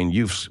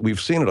we've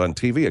seen it on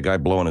TV, a guy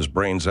blowing his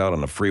brains out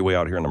on the freeway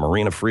out here in the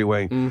Marina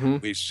Freeway.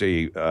 We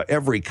see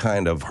every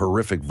kind of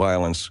horrific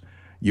violence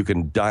you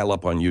can dial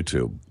up on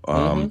YouTube.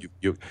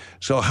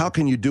 So how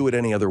can you do it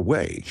any other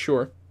way?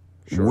 Sure.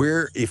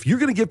 Where if you're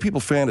going to give people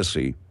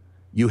fantasy,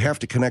 you have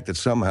to connect it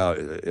somehow.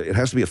 It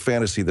has to be a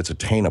fantasy that's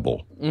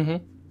attainable.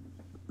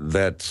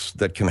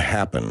 That can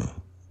happen.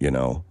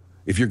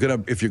 If you're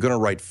gonna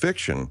write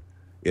fiction,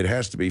 it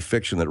has to be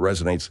fiction that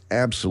resonates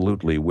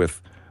absolutely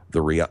with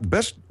the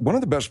one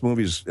of the best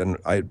movies, and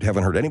I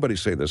haven't heard anybody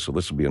say this, so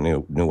this will be a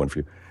new one for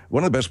you.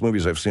 One of the best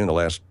movies I've seen in the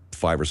last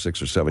 5 or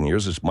 6 or 7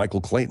 years is Michael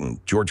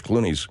Clayton, George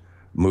Clooney's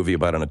movie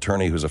about an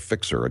attorney who's a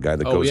fixer, a guy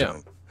that goes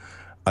in.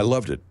 I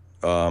loved it.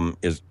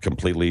 Is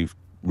completely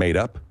made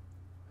up,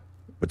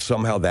 but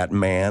somehow that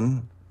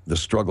man, the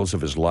struggles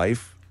of his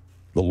life,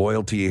 the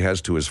loyalty he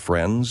has to his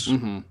friends,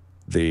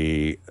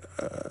 the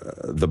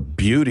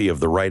beauty of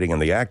the writing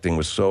and the acting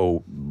was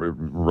so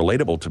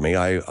relatable to me.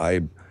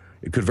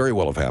 It could very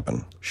well have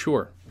happened.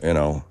 Sure.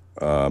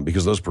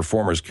 Because those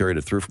performers carried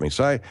it through for me.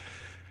 So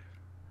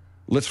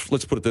let's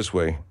put it this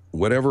way: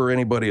 whatever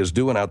anybody is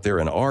doing out there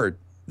in art,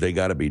 they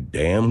got to be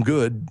damn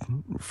good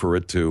for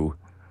it to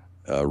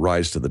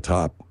rise to the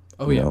top.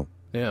 Oh yeah.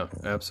 Yeah,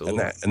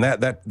 absolutely. And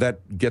that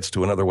gets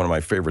to another one of my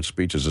favorite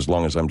speeches, as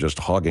long as I'm just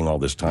hogging all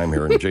this time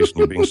here. And Jason,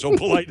 you're being so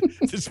polite.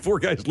 This poor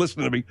guy's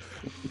listening to me.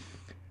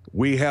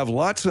 We have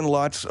lots and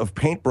lots of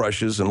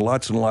paintbrushes and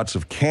lots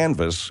of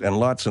canvas and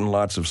lots of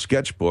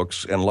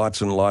sketchbooks and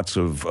lots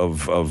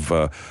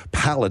of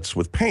palettes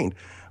with paint.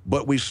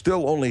 But we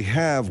still only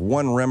have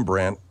one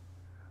Rembrandt,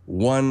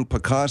 one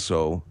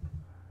Picasso,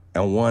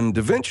 and one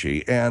Da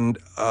Vinci. And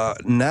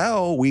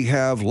now we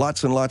have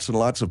lots and lots of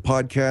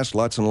podcasts,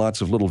 lots and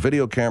lots of little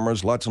video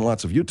cameras, lots and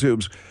lots of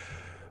YouTubes.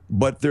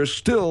 But there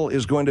still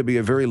is going to be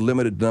a very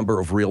limited number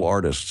of real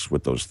artists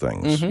with those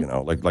things.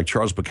 Like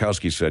Charles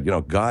Bukowski said,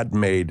 God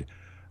made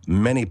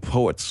many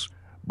poets,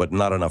 but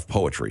not enough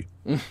poetry.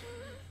 We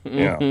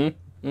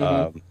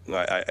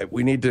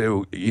need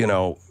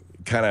to,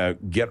 kind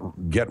of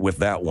get with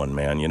that one,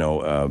 man.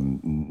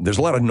 There's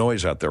a lot of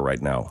noise out there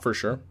right now. For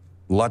sure.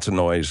 Lots of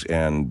noise,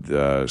 and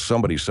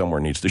somebody somewhere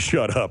needs to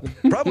shut up.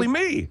 Probably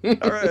me.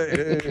 All right.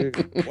 Hey,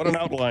 what an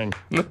outline.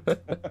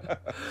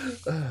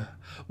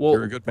 Well,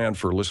 you're a good man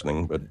for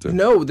listening, but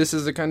no, this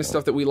is the kind of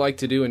stuff that we like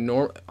to do. And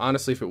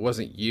honestly, if it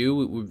wasn't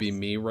you, it would be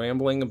me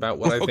rambling about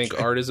what I think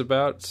art is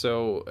about.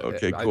 So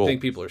cool. I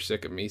think people are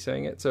sick of me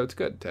saying it. So it's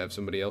good to have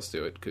somebody else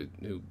do it.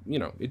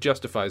 It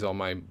justifies all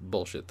my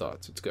bullshit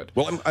thoughts. It's good.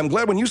 Well, I'm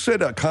glad when you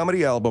said a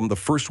comedy album, the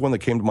first one that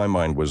came to my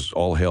mind was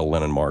All Hail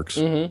Lennon Marx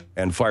and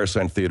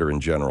Firesign Theater in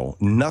general.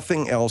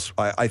 Nothing else.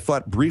 I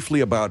thought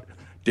briefly about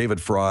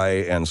David Fry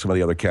and some of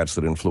the other cats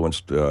that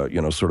influenced,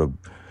 sort of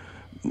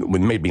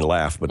made me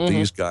laugh, but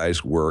these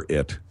guys were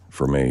it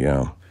for me,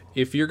 yeah.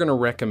 If you're going to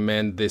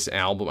recommend this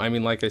album, I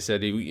mean, like I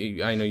said,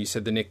 I know you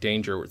said the Nick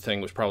Danger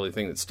thing was probably the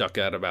thing that stuck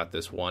out about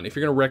this one. If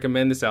you're going to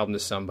recommend this album to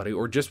somebody,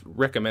 or just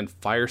recommend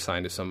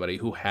Firesign to somebody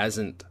who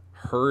hasn't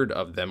heard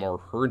of them or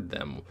heard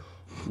them,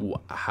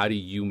 how do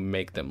you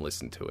make them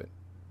listen to it?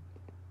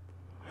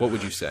 What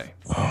would you say?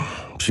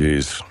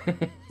 Jeez.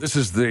 This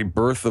is the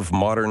birth of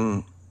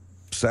modern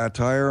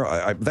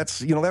satire. That's,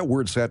 that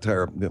word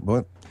satire,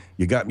 what?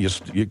 You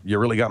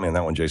really got me on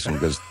that one, Jason,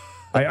 because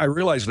I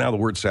realize now the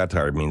word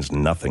satire means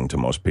nothing to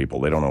most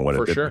people. They don't know what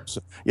it is. For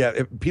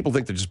sure. People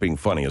think they're just being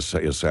funny is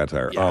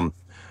satire. Yeah.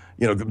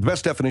 The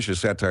best definition of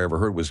satire I ever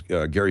heard was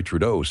Gary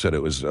Trudeau said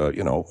it was,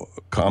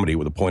 comedy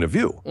with a point of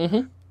view.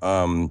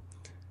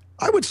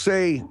 I would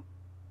say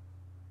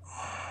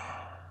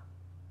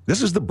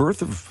this is the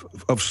birth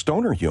of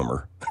stoner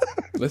humor.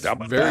 That's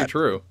very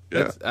true.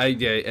 Yeah.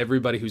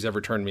 Everybody who's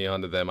ever turned me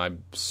on to them,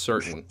 I'm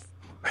certain.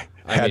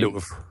 I had to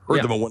have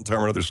heard them at one time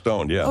or another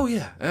stoned, yeah. Oh,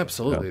 yeah,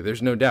 absolutely. Yeah.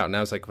 There's no doubt. And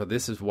I was like, well,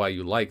 this is why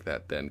you like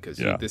that then,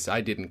 because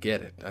I didn't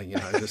get it. I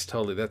just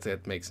totally,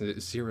 that makes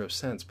zero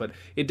sense. But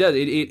it does.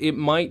 It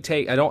might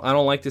take, I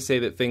don't like to say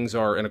that things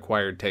are an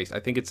acquired taste.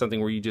 I think it's something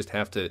where you just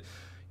have to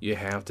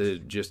got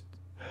to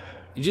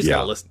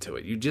listen to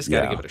it. You just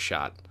got to give it a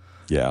shot.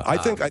 Yeah, I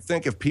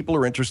think if people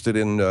are interested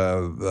in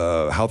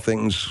how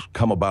things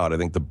come about, I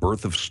think the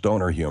birth of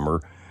stoner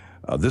humor,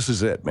 this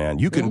is it, man.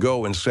 You can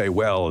go and say,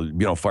 well,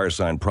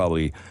 Firesign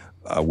probably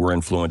were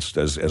influenced,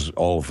 as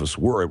all of us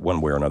were at one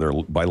way or another,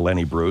 by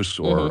Lenny Bruce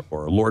or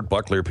Lord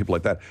Buckley or people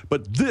like that.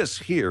 But this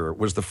here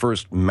was the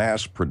first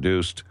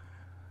mass-produced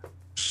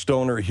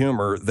stoner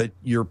humor that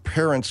your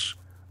parents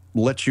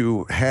let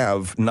you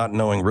have, not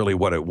knowing really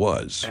what it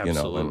was.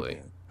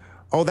 Absolutely.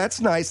 Oh, that's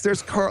nice.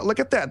 There's Carl. Look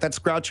at that. That's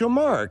Groucho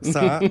Marx.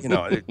 Huh?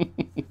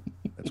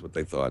 That's what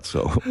they thought.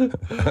 So,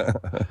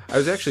 I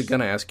was actually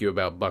going to ask you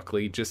about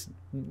Buckley, just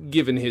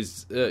given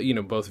his,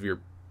 both of your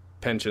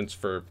penchants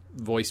for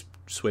voice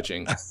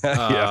switching.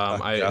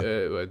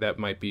 That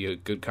might be a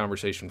good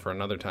conversation for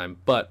another time.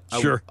 But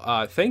sure.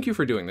 Thank you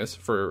for doing this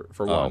for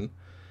one.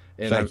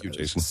 And thank you,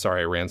 Jason.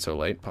 Sorry I ran so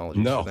late.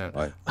 Apologies for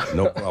that.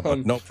 No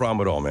problem. No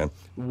problem at all, man.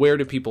 where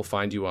do people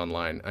find you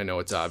online? I know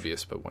it's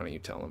obvious, but why don't you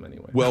tell them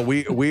anyway? Well,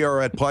 we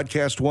are at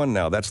Podcast One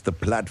now. That's the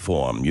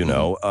platform, you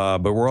know.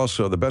 But we're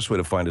also, the best way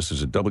to find us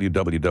is at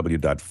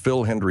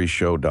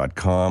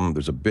www.philhendrieshow.com.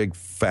 There's a big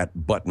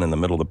fat button in the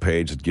middle of the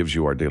page that gives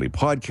you our daily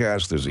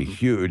podcast. There's a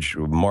huge,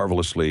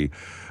 marvelously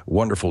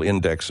wonderful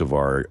index of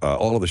our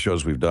all of the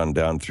shows we've done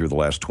down through the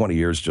last 20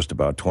 years, just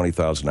about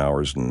 20,000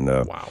 hours. And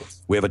wow.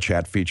 We have a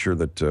chat feature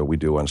that we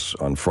do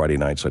on Friday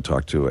nights. I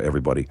talk to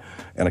everybody,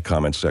 and a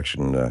comment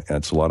section, and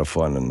it's a lot of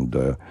fun.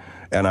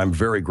 And I'm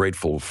very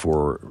grateful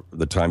for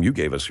the time you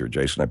gave us here,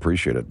 Jason. I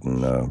appreciate it,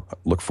 and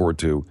look forward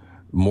to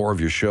more of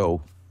your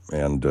show.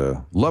 And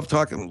love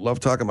talking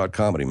about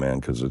comedy, man,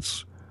 because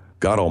it's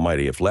God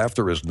Almighty. If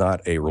laughter is not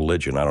a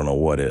religion, I don't know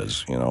what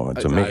is. You know,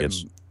 to me,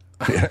 it's.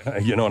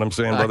 You know what I'm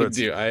saying, brother?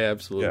 I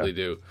absolutely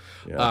do.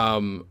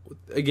 Yeah.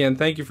 Again,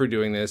 thank you for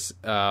doing this.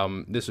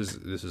 This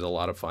is a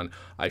lot of fun.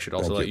 I should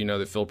also let you know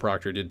that Phil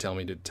Proctor did tell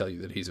me to tell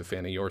you that he's a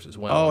fan of yours as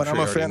well. Oh, and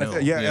I'm a fan of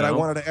him. Yeah, and I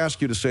wanted to ask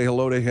you to say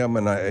hello to him.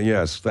 And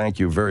yes, thank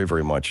you very,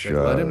 very much.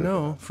 Let him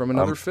know from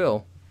another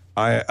Phil.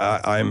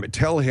 I'm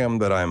tell him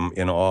that I'm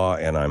in awe,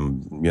 and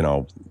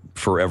I'm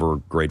forever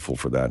grateful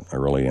for that. I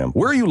really am.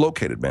 Where are you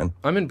located, man?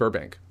 I'm in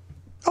Burbank.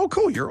 Oh,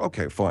 cool. You're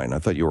okay. Fine. I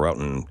thought you were out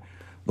in.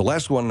 The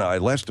last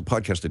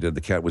podcast I did, the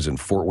cat was in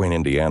Fort Wayne,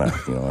 Indiana.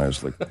 I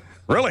was like,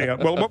 really?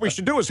 Well, what we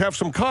should do is have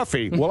some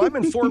coffee. Well, I'm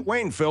in Fort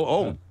Wayne, Phil.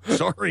 Oh,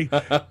 sorry.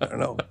 I don't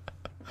know.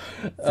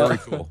 Very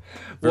cool.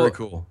 Very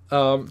cool.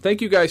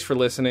 Thank you guys for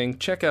listening.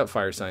 Check out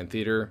Firesign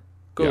Theater.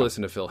 Go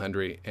listen to Phil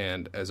Hendrie.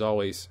 And as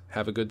always,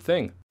 have a good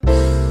thing.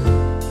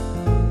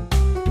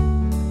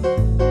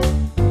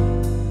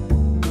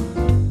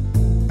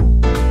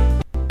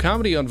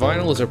 Comedy on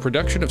Vinyl is a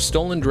production of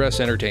Stolen Dress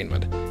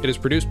Entertainment. It is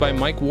produced by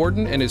Mike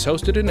Warden and is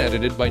hosted and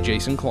edited by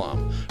Jason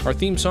Klom. Our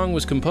theme song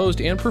was composed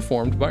and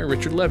performed by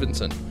Richard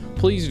Levinson.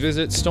 Please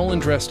visit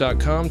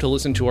stolendress.com to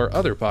listen to our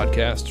other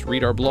podcasts,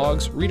 read our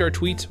blogs, read our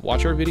tweets,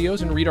 watch our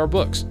videos, and read our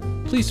books.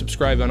 Please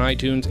subscribe on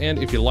iTunes,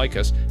 and if you like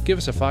us, give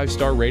us a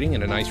 5-star rating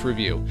and a nice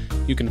review.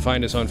 You can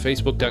find us on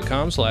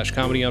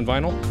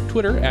facebook.com/comedyonvinyl,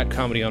 Twitter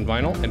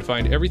 @comedyonvinyl, and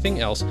find everything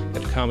else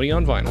at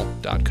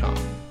comedyonvinyl.com.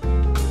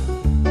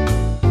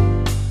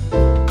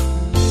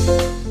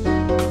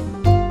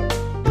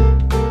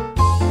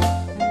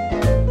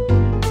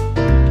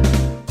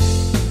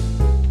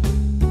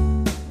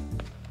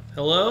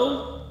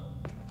 Hello?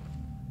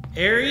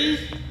 Ari?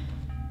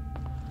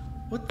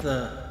 What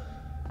the?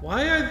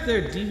 Why are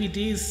there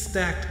DVDs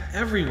stacked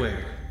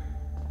everywhere?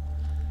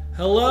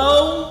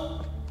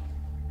 Hello?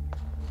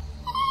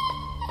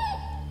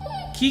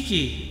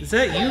 Kiki, is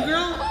that you,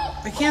 girl?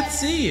 I can't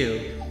see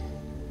you.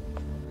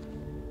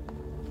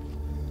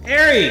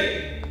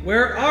 Ari,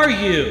 where are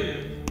you?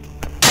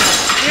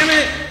 Damn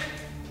it!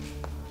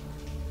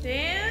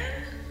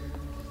 Dan?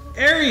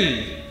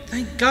 Ari,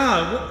 thank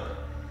God.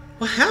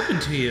 What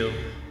happened to you?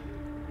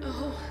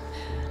 Oh,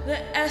 the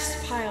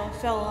S pile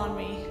fell on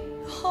me.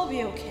 I'll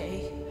be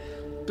okay.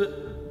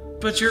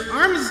 But your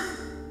arm is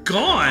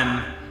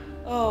gone.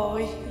 Oh,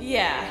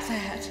 yeah,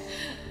 that.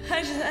 I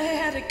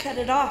had to cut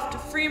it off to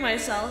free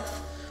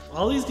myself.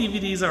 All these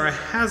DVDs are a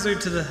hazard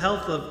to the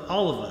health of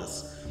all of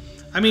us.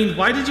 I mean,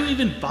 why did you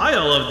even buy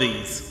all of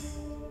these?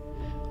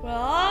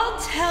 Well, I'll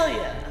tell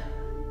ya.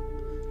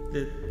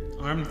 The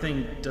arm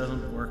thing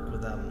doesn't work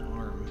without an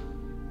arm.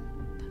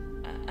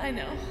 I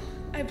know.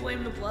 I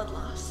blame the blood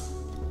loss.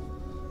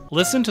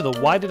 Listen to the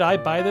Why Did I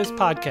Buy This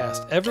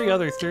podcast every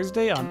other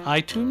Thursday on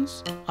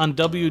iTunes, on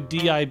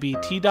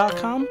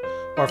WDIBT.com,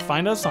 or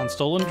find us on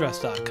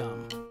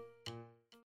StolenDress.com.